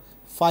bottom of a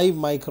 5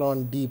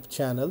 micron deep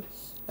channel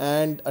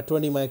and a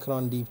 20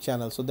 micron deep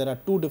channel. So, there are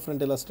two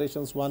different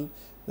illustrations. One,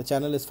 the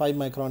channel is 5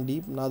 micron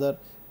deep, another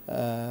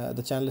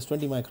the channel is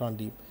 20 micron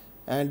deep,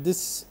 and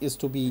this is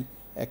to be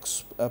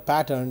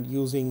patterned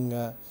using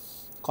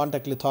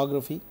contact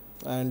lithography,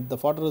 and the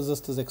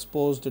photoresist is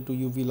exposed to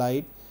UV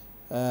light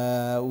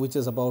which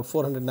is about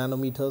 400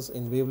 nanometers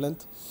in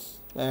wavelength,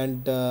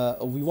 and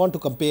we want to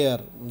compare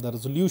the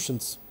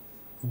resolutions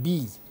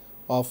B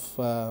of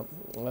the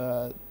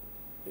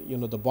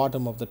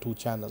bottom of the two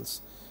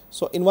channels.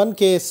 So, in one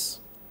case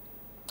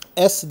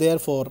S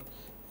therefore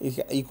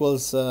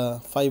equals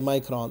 5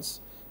 microns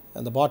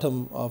and the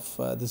bottom of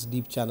this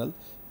deep channel,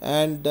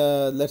 and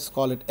let us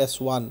call it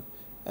S1,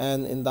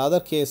 and in the other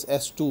case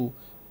S2,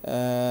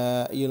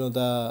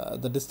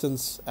 the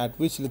distance at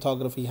which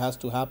lithography has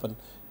to happen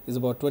is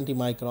about 20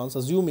 microns,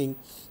 assuming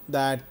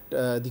that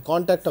the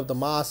contact of the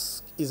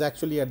mask is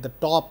actually at the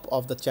top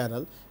of the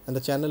channel and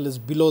the channel is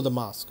below the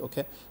mask.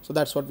 Okay. So,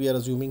 that is what we are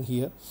assuming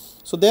here.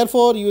 So,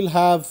 therefore, you will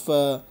have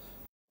the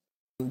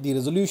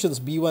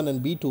resolutions B1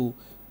 and B2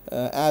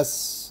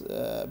 as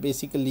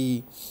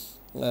basically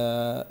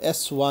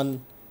S1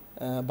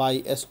 by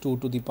S2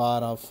 to the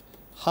power of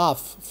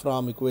half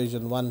from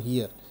equation 1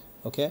 here.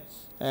 Okay.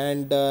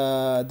 And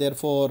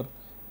therefore,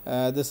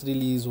 this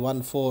really is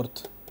 1/4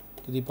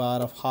 to the power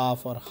of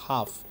half or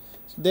half.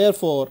 So,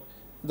 therefore,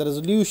 the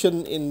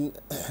resolution in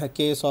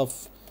case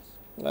of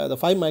the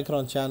 5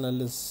 micron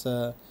channel is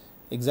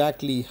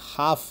exactly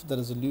half the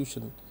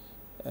resolution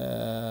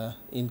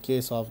in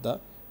case of the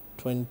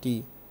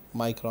 20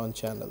 micron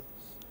channel,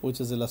 which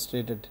is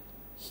illustrated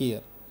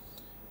here.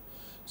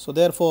 So,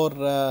 therefore,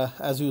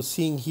 as you are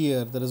seeing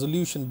here, the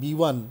resolution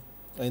B1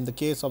 in the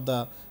case of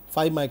the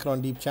 5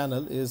 micron deep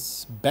channel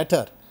is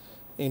better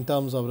in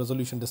terms of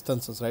resolution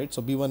distances, right.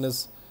 So, B1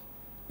 is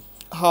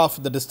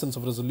half the distance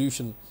of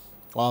resolution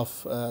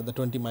of the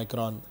 20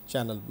 micron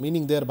channel,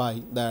 meaning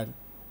thereby that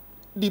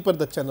deeper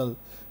the channel,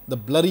 the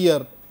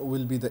blurrier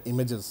will be the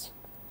images.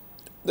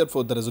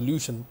 Therefore, the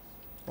resolution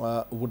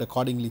would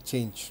accordingly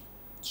change.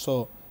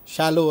 So,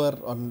 shallower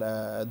on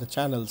the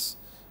channels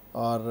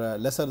or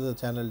lesser the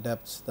channel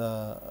depths,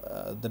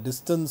 the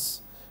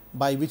distance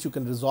by which you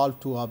can resolve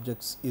two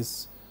objects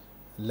is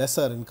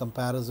lesser in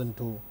comparison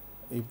to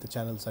if the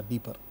channels are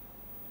deeper.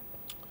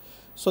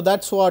 So,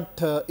 that is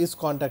what is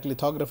contact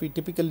lithography.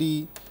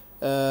 Typically,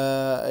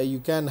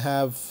 you can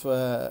have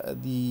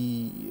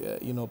the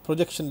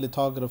projection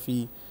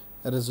lithography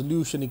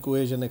resolution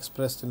equation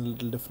expressed in a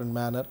little different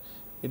manner.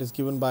 It is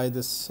given by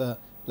this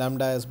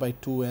lambda s by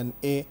 2 and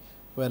a,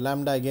 where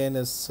lambda again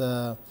is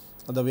the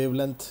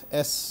wavelength,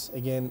 s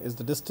again is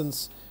the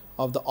distance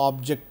of the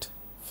object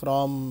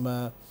from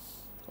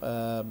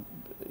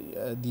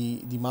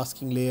the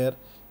masking layer,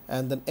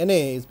 and then Na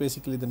is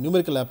basically the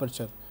numerical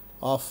aperture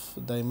of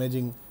the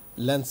imaging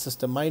lens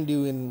system. Mind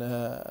you, in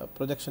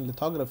projection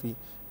lithography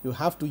you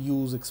have to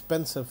use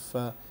expensive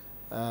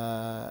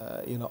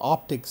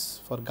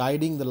optics for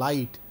guiding the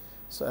light,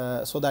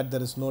 so that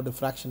there is no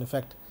diffraction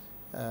effect,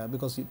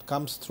 because it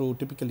comes through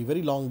typically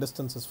very long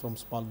distances from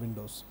small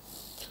windows.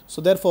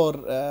 So, therefore,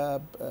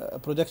 a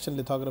projection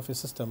lithography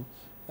system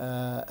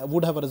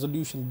would have a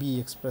resolution B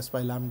expressed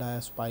by lambda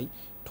s by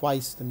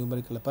twice the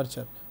numerical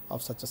aperture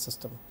of such a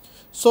system.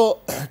 So,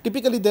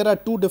 typically there are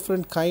two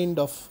different kind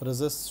of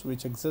resists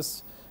which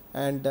exist,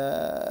 and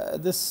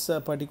this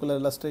particular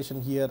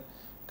illustration here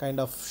kind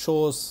of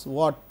shows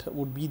what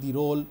would be the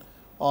role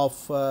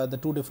of the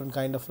two different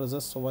kind of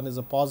resists. So, one is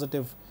a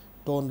positive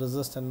tone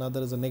resist and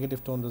another is a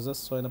negative tone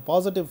resist. So, in a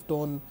positive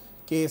tone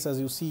case, as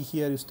you see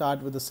here, you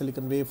start with a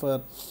silicon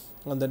wafer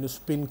and then you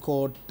spin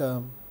coat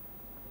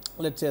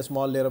let us say a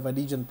small layer of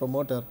adhesion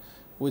promoter,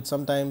 which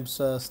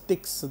sometimes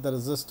sticks the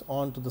resist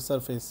onto the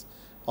surface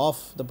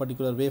of the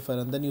particular wafer,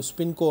 and then you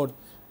spin coat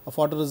a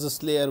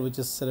photoresist layer which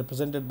is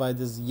represented by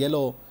this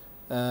yellow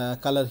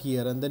color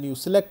here, and then you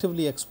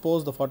selectively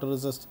expose the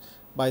photoresist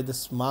by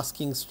this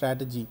masking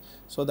strategy,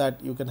 so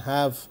that you can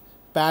have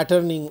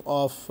patterning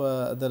of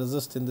the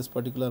resist in this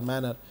particular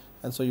manner,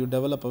 and so you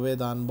develop away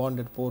the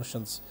unbonded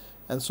portions.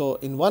 And so,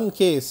 in one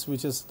case,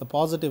 which is the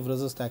positive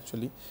resist,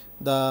 actually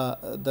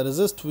the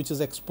resist which is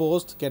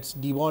exposed gets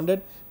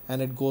debonded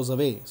and it goes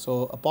away.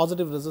 So, a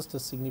positive resist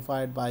is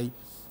signified by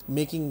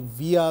making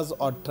vias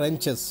or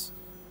trenches.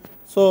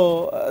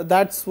 So,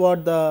 that's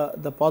what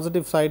the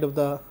positive side of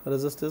the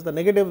resist is. The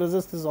negative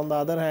resist is, on the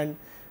other hand,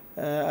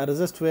 a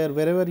resist where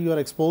wherever you are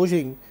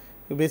exposing,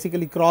 you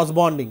basically cross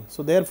bonding.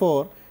 So,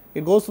 therefore,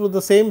 it goes through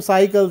the same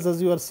cycles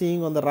as you are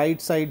seeing on the right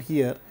side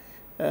here.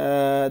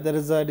 There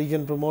is a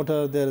adhesion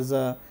promoter, there is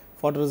a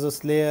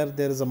photoresist layer,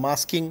 there is a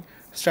masking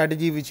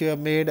strategy which you have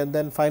made, and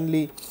then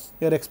finally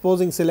you are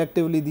exposing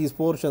selectively these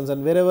portions,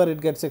 and wherever it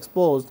gets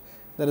exposed,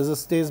 the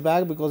resist stays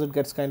back because it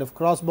gets kind of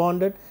cross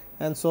bonded,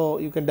 and so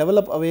you can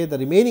develop away the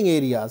remaining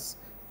areas.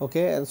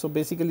 Okay, and so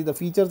basically the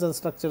features and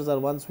structures are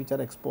ones which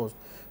are exposed.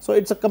 So,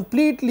 it is a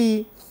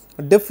completely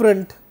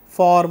different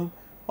form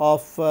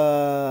of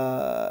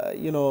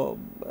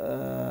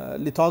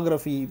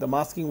lithography. The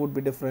masking would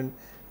be different,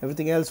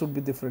 everything else would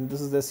be different. This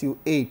is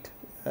SU8,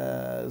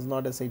 is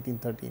not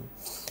S1813.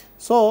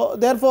 So,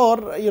 therefore,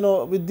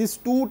 with these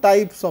two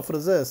types of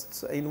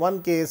resists, in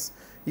one case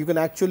you can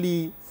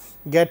actually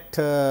get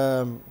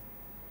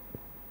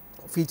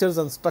features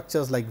and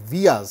structures like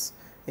vias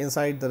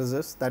inside the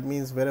resist. That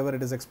means, wherever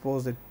it is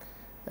exposed, it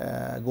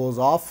goes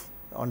off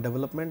on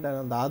development, and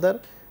on the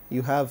other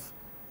you have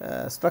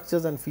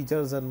structures and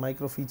features and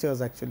micro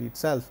features actually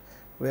itself,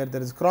 where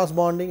there is cross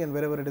bonding, and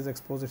wherever it is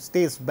exposed, it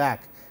stays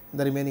back,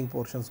 the remaining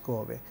portions go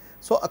away.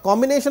 So, a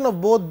combination of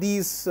both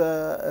these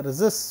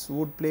resists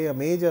would play a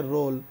major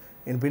role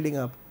in building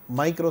up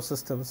micro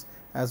systems,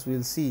 as we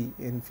will see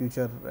in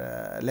future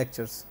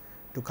lectures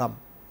to come.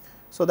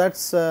 So, that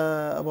is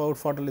about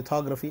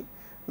photolithography.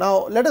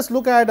 Now, let us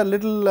look at a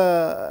little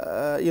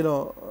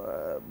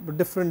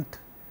different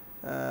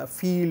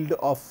field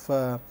of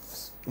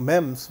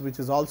MEMS, which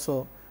is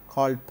also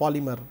called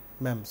polymer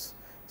MEMS.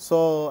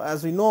 So,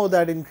 as we know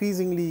that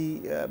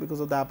increasingly because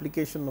of the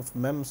application of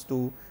MEMS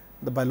to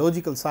the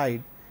biological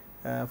side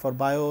for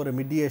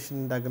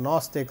bioremediation,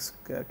 diagnostics,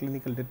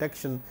 clinical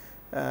detection,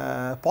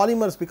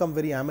 polymers become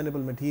very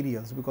amenable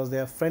materials because they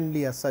are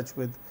friendly as such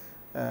with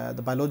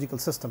the biological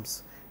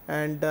systems,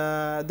 and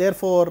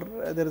therefore,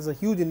 there is a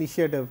huge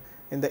initiative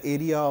in the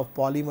area of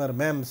polymer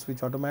MEMS,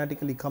 which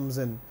automatically comes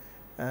in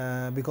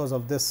because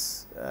of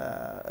this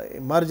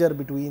merger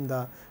between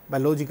the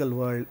biological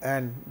world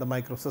and the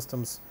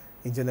microsystems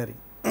engineering.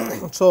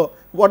 So,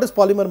 what is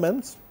polymer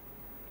MEMS?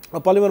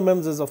 Polymer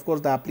MEMS is, of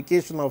course, the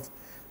application of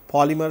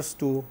polymers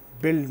to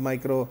build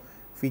micro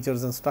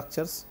features and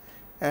structures,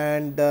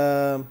 and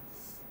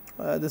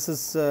this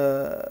is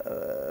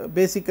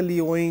basically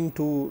owing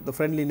to the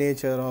friendly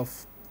nature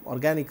of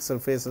organic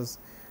surfaces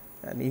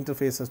and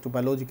interfaces to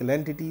biological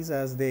entities,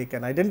 as they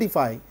can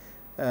identify.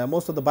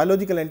 Most of the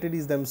biological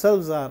entities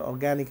themselves are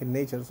organic in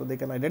nature. So, they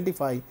can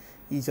identify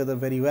each other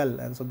very well,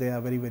 and so they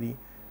are very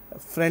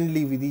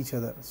friendly with each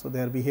other. So,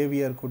 their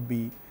behavior could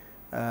be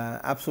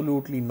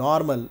absolutely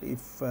normal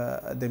if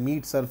they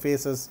meet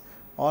surfaces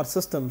or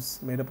systems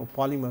made up of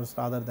polymers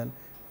rather than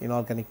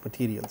inorganic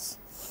materials.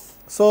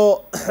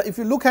 So, if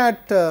you look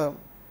at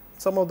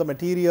some of the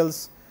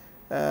materials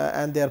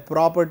and their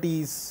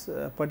properties,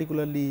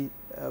 particularly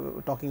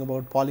talking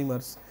about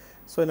polymers.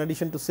 So, in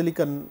addition to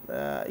silicon,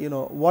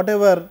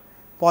 whatever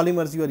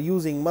polymers you are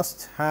using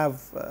must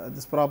have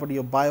this property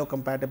of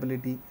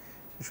biocompatibility.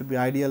 It should be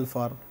ideal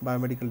for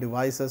biomedical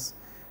devices.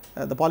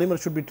 The polymer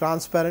should be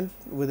transparent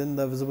within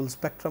the visible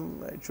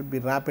spectrum. It should be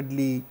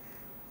rapidly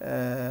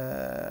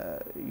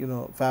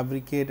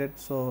fabricated.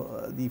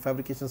 So, the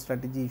fabrication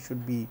strategy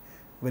should be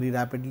very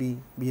rapidly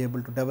be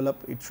able to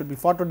develop. It should be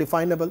photo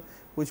definable,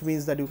 which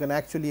means that you can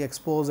actually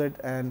expose it,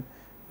 and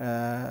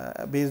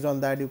based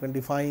on that you can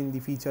define the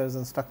features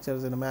and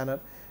structures in a manner,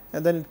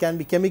 and then it can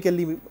be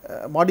chemically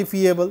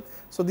modifiable.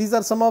 So, these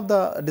are some of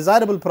the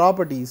desirable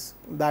properties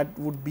that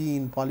would be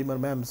in polymer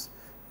MEMS,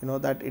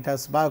 that it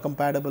has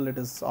biocompatible, it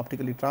is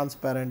optically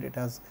transparent, it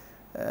has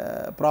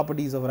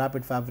properties of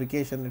rapid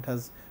fabrication, it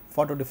has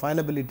photo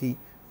definability,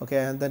 okay,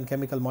 and then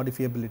chemical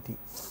modifiability.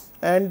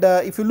 And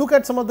if you look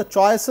at some of the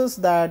choices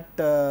that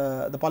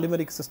the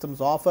polymeric systems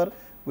offer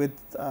with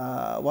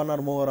one or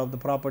more of the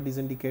properties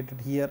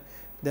indicated here,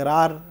 there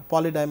are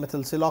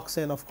polydimethyl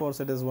siloxane. Of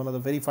course, it is one of the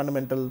very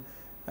fundamental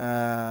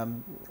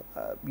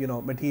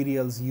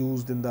materials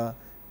used in the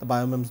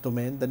biomems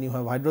domain. Then you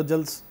have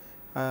hydrogels.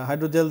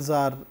 Hydrogels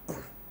are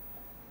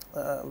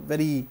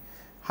very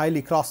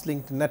highly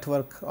cross-linked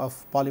network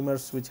of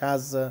polymers, which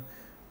has the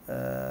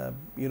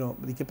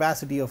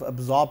capacity of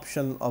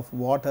absorption of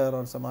water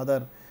or some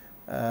other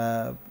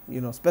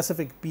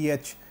specific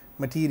pH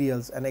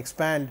materials and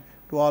expand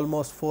to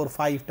almost 4 or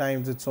 5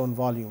 times its own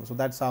volume. So,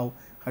 that is how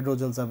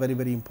hydrogels are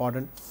very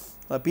important.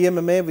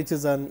 PMMA, which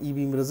is an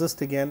E-beam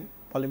resist, again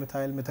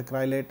polymethyl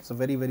methacrylate, is a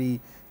very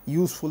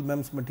useful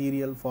MEMS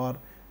material for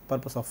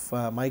purpose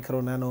of micro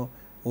nano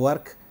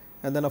work.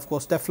 And then, of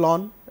course,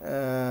 Teflon,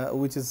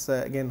 which is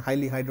again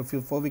highly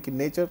hydrophobic in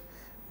nature,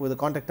 with a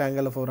contact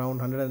angle of around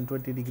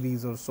 120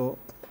 degrees or so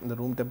in the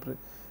room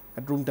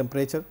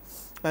temperature.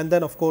 And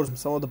then, of course,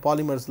 some of the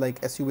polymers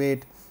like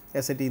SU8,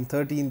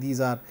 S1813, these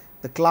are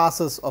the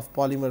classes of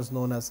polymers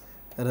known as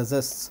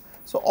resists.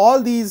 So,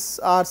 all these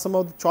are some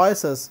of the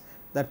choices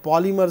that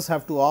polymers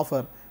have to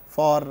offer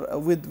for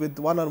with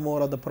one or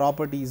more of the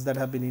properties that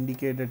have been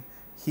indicated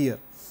here.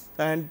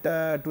 And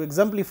to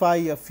exemplify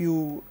a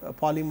few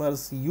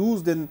polymers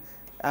used in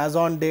as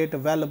on date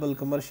available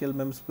commercial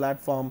MEMS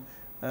platform,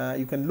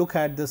 you can look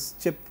at this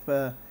chip,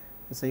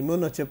 it's a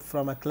immuno chip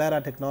from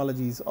Aclara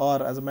Technologies,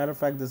 or as a matter of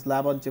fact this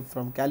lab on chip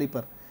from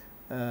Caliper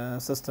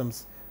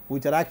systems,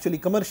 which are actually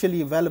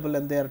commercially available,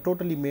 and they are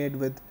totally made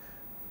with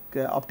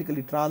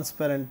optically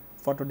transparent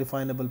photo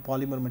definable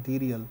polymer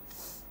material,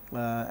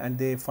 and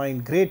they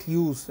find great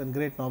use and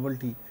great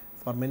novelty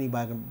for many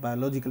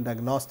biological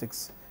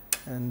diagnostics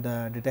and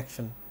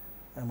detection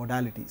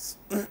modalities.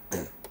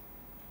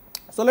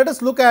 So, let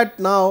us look at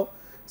now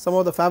some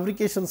of the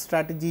fabrication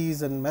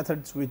strategies and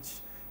methods which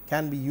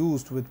can be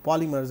used with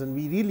polymers, and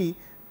we really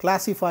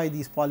classify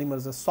these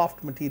polymers as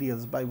soft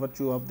materials by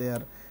virtue of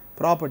their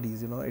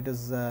properties. You know, it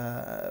is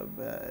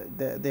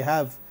they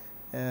have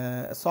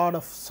a sort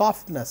of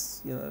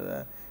softness, you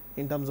know,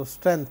 in terms of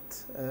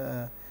strength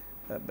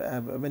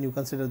when you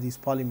consider these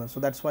polymers. So,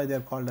 that is why they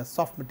are called as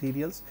soft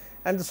materials,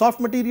 and the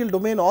soft material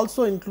domain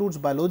also includes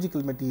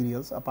biological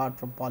materials apart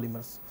from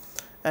polymers.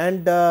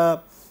 And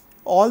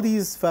all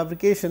these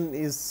fabrication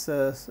is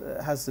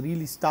has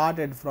really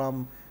started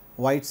from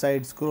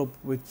Whiteside's group,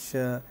 which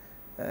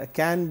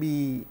can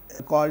be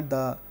called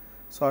the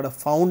sort of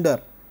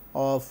founder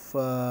of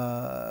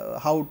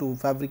how to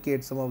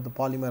fabricate some of the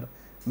polymer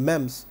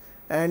MEMS.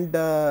 And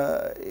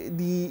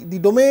the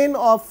domain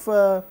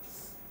of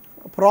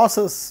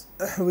process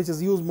which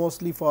is used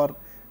mostly for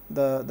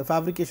the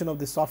fabrication of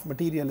this soft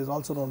material is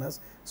also known as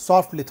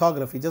soft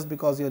lithography, just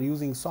because you are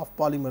using soft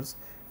polymers,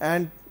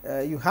 and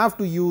you have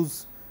to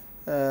use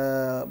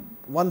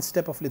one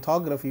step of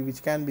lithography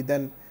which can be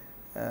then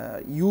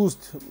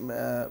used,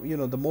 you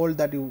know, the mold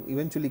that you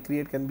eventually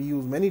create can be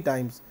used many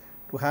times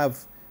to have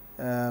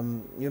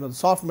you know, the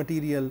soft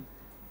material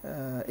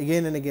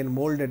again and again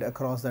molded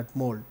across that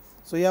mold.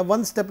 So, you have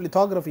one step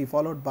lithography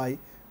followed by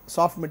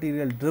soft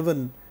material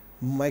driven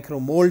micro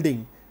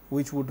molding,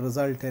 which would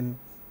result in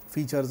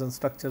features and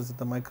structures at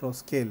the micro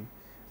scale,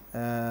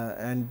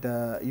 and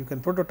you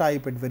can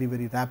prototype it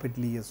very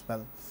rapidly as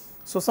well.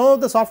 So, some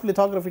of the soft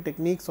lithography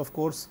techniques, of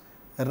course,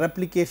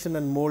 replication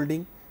and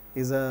molding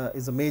is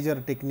a major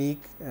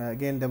technique,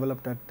 again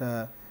developed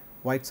at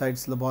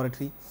Whiteside's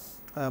laboratory.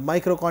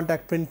 Micro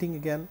contact printing,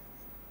 again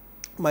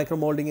micro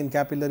molding in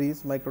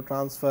capillaries, micro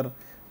transfer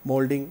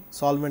molding,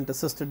 solvent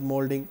assisted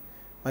molding,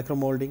 micro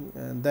molding,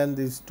 and then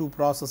these two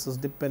processes,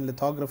 dip pen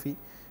lithography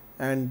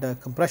and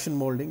compression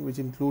molding, which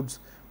includes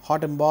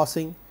hot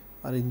embossing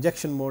or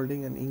injection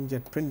molding and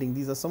inkjet printing.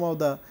 These are some of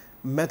the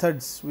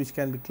methods which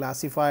can be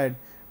classified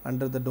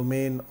under the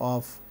domain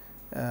of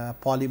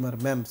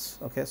polymer MEMS.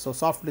 Okay. So,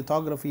 soft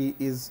lithography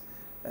is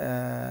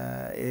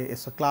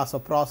a class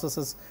of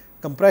processes,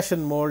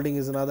 compression molding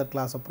is another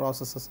class of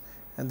processes,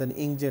 and then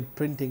inkjet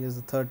printing is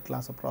the third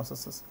class of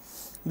processes.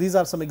 These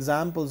are some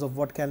examples of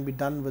what can be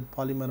done with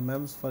polymer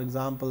MEMS. For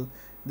example,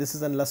 this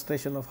is an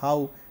illustration of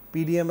how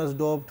PDMS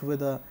doped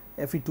with a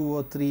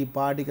Fe2O3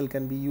 particle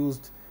can be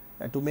used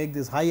to make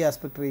these high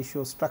aspect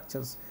ratio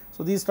structures.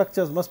 So, these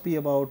structures must be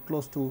about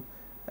close to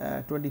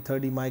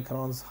 20-30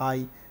 microns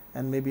high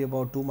and maybe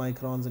about 2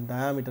 microns in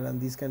diameter,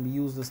 and these can be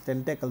used as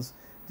tentacles.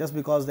 Just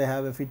because they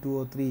have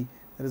Fe2O3,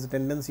 there is a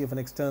tendency of an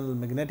external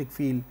magnetic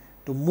field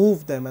to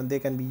move them, and they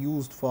can be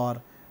used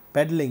for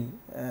pedaling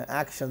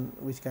action,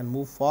 which can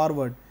move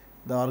forward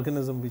the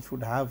organism which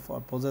would have or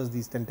possess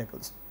these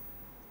tentacles.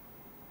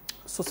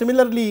 So,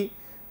 similarly,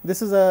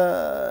 this is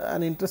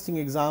an interesting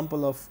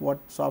example of what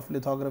soft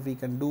lithography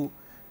can do.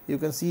 You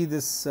can see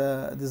this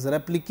this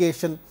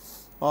replication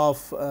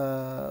of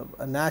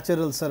a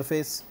natural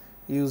surface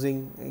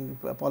using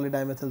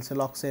polydimethyl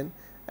siloxane,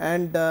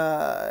 and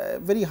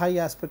very high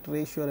aspect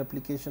ratio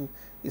replication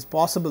is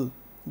possible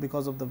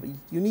because of the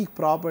unique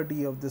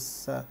property of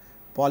this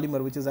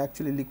polymer, which is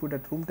actually liquid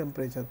at room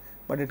temperature,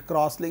 but it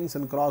cross links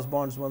and cross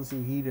bonds once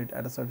you heat it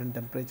at a certain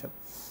temperature.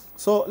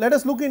 So, let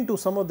us look into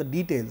some of the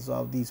details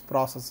of these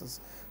processes.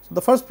 So,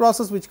 the first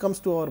process which comes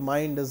to our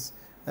mind is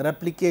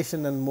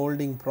replication and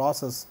molding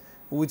process,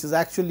 which is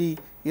actually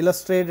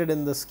illustrated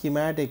in the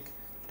schematic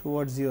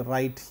towards your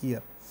right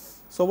here.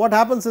 So, what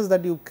happens is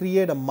that you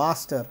create a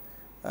master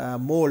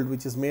mold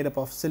which is made up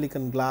of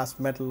silicon, glass,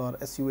 metal or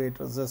SU8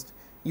 resist.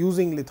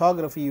 Using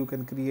lithography, you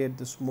can create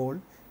this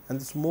mold, and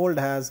this mold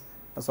has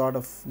a sort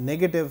of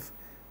negative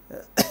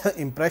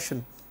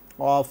impression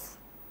of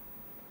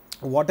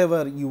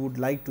whatever you would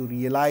like to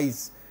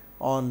realize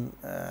on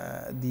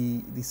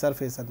the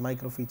surface and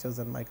micro features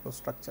and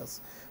microstructures.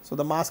 So,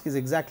 the mask is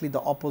exactly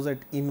the opposite,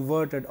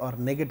 inverted or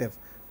negative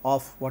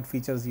of what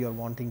features you are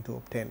wanting to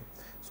obtain.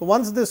 So,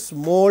 once this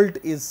mold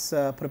is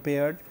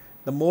prepared,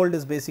 the mold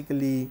is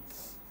basically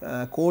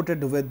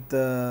coated with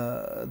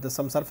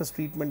some surface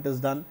treatment is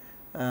done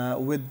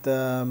with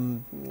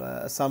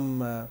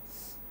some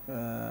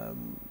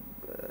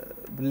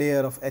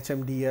layer of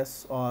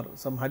HMDS or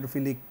some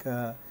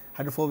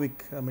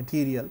hydrophobic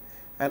material,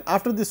 and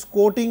after this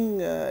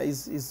coating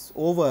is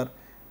over,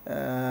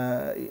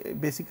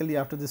 basically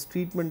after this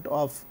treatment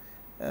of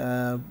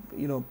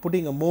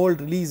putting a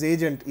mold release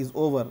agent is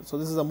over. So,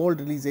 this is a mold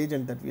release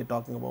agent that we are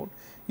talking about.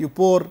 You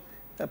pour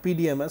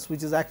PDMS,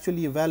 which is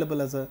actually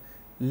available as a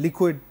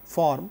liquid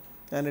form,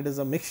 and it is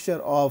a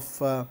mixture of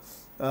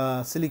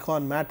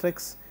silicon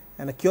matrix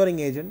and a curing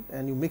agent,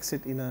 and you mix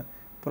it in a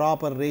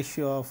proper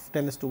ratio of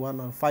 10:1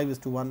 or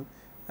 5:1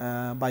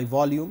 by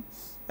volume.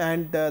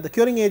 And the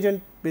curing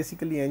agent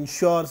basically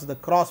ensures the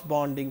cross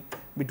bonding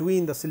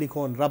between the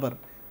silicone rubber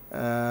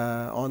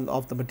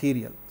of the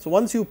material. So,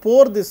 once you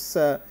pour this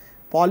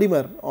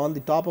polymer on the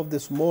top of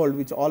this mold,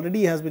 which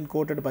already has been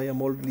coated by a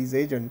mold release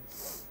agent,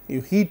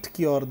 you heat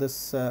cure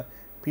this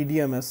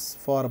PDMS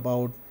for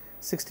about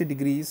 60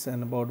 degrees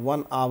and about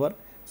 1 hour,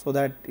 so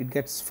that it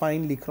gets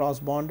finely cross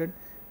bonded.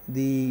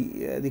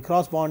 The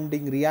cross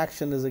bonding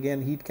reaction is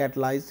again heat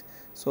catalyzed.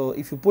 So,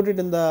 if you put it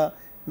in the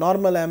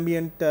normal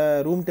ambient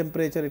room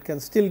temperature, it can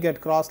still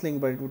get cross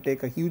linked, but it would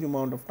take a huge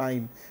amount of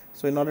time.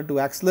 So, in order to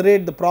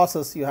accelerate the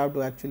process, you have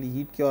to actually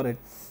heat cure it.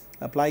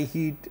 Apply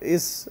heat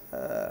is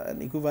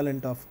an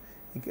equivalent of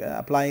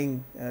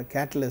applying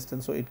catalyst,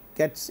 and so it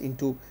gets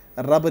into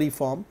a rubbery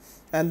form.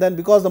 And then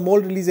because the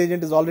mold release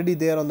agent is already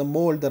there on the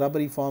mold, the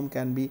rubbery form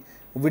can be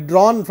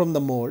withdrawn from the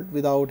mold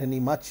without any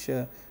much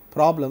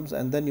problems,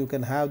 and then you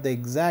can have the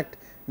exact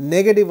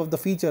negative of the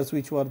features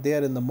which were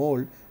there in the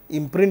mold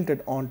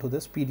imprinted onto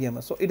this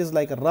PDMS. So, it is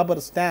like a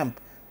rubber stamp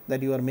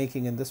that you are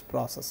making in this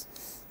process.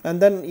 And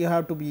then you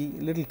have to be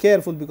little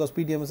careful, because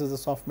PDMS is a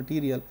soft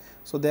material.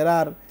 So, there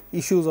are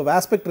issues of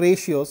aspect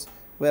ratios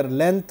where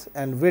length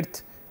and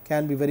width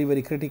can be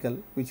very critical,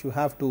 which you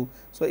have to.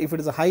 So, if it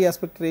is a high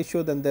aspect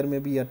ratio, then there may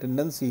be a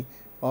tendency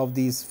of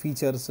these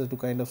features to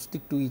kind of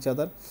stick to each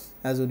other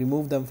as you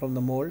remove them from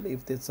the mold.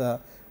 If it is a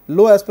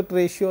low aspect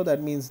ratio,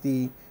 that means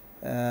the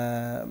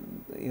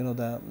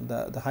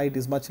the height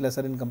is much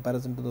lesser in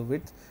comparison to the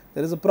width.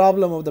 There is a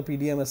problem of the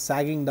PDMS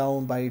sagging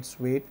down by its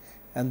weight,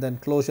 and then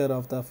closure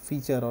of the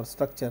feature or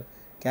structure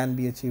can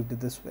be achieved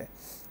this way.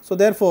 So,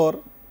 therefore,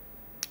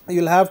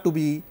 you will have to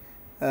be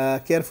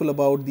careful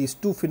about these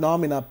two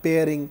phenomena,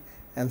 pairing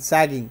and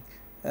sagging,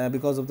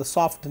 because of the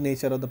soft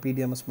nature of the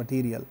PDMS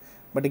material.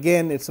 But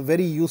again, it is a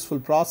very useful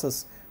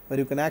process where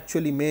you can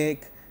actually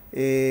make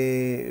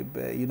a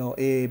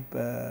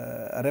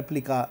a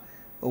replica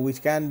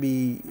which can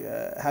be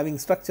having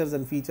structures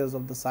and features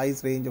of the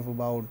size range of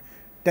about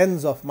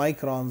tens of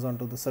microns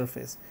onto the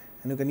surface,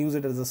 and you can use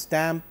it as a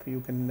stamp.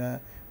 You can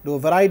do a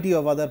variety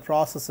of other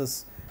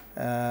processes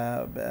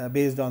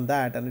based on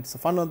that, and it is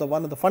one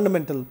of the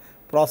fundamental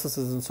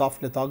processes in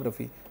soft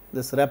lithography,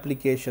 this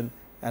replication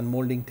and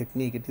molding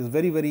technique. It is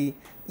very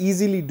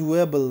easily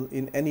doable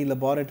in any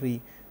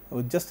laboratory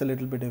with just a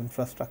little bit of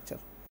infrastructure.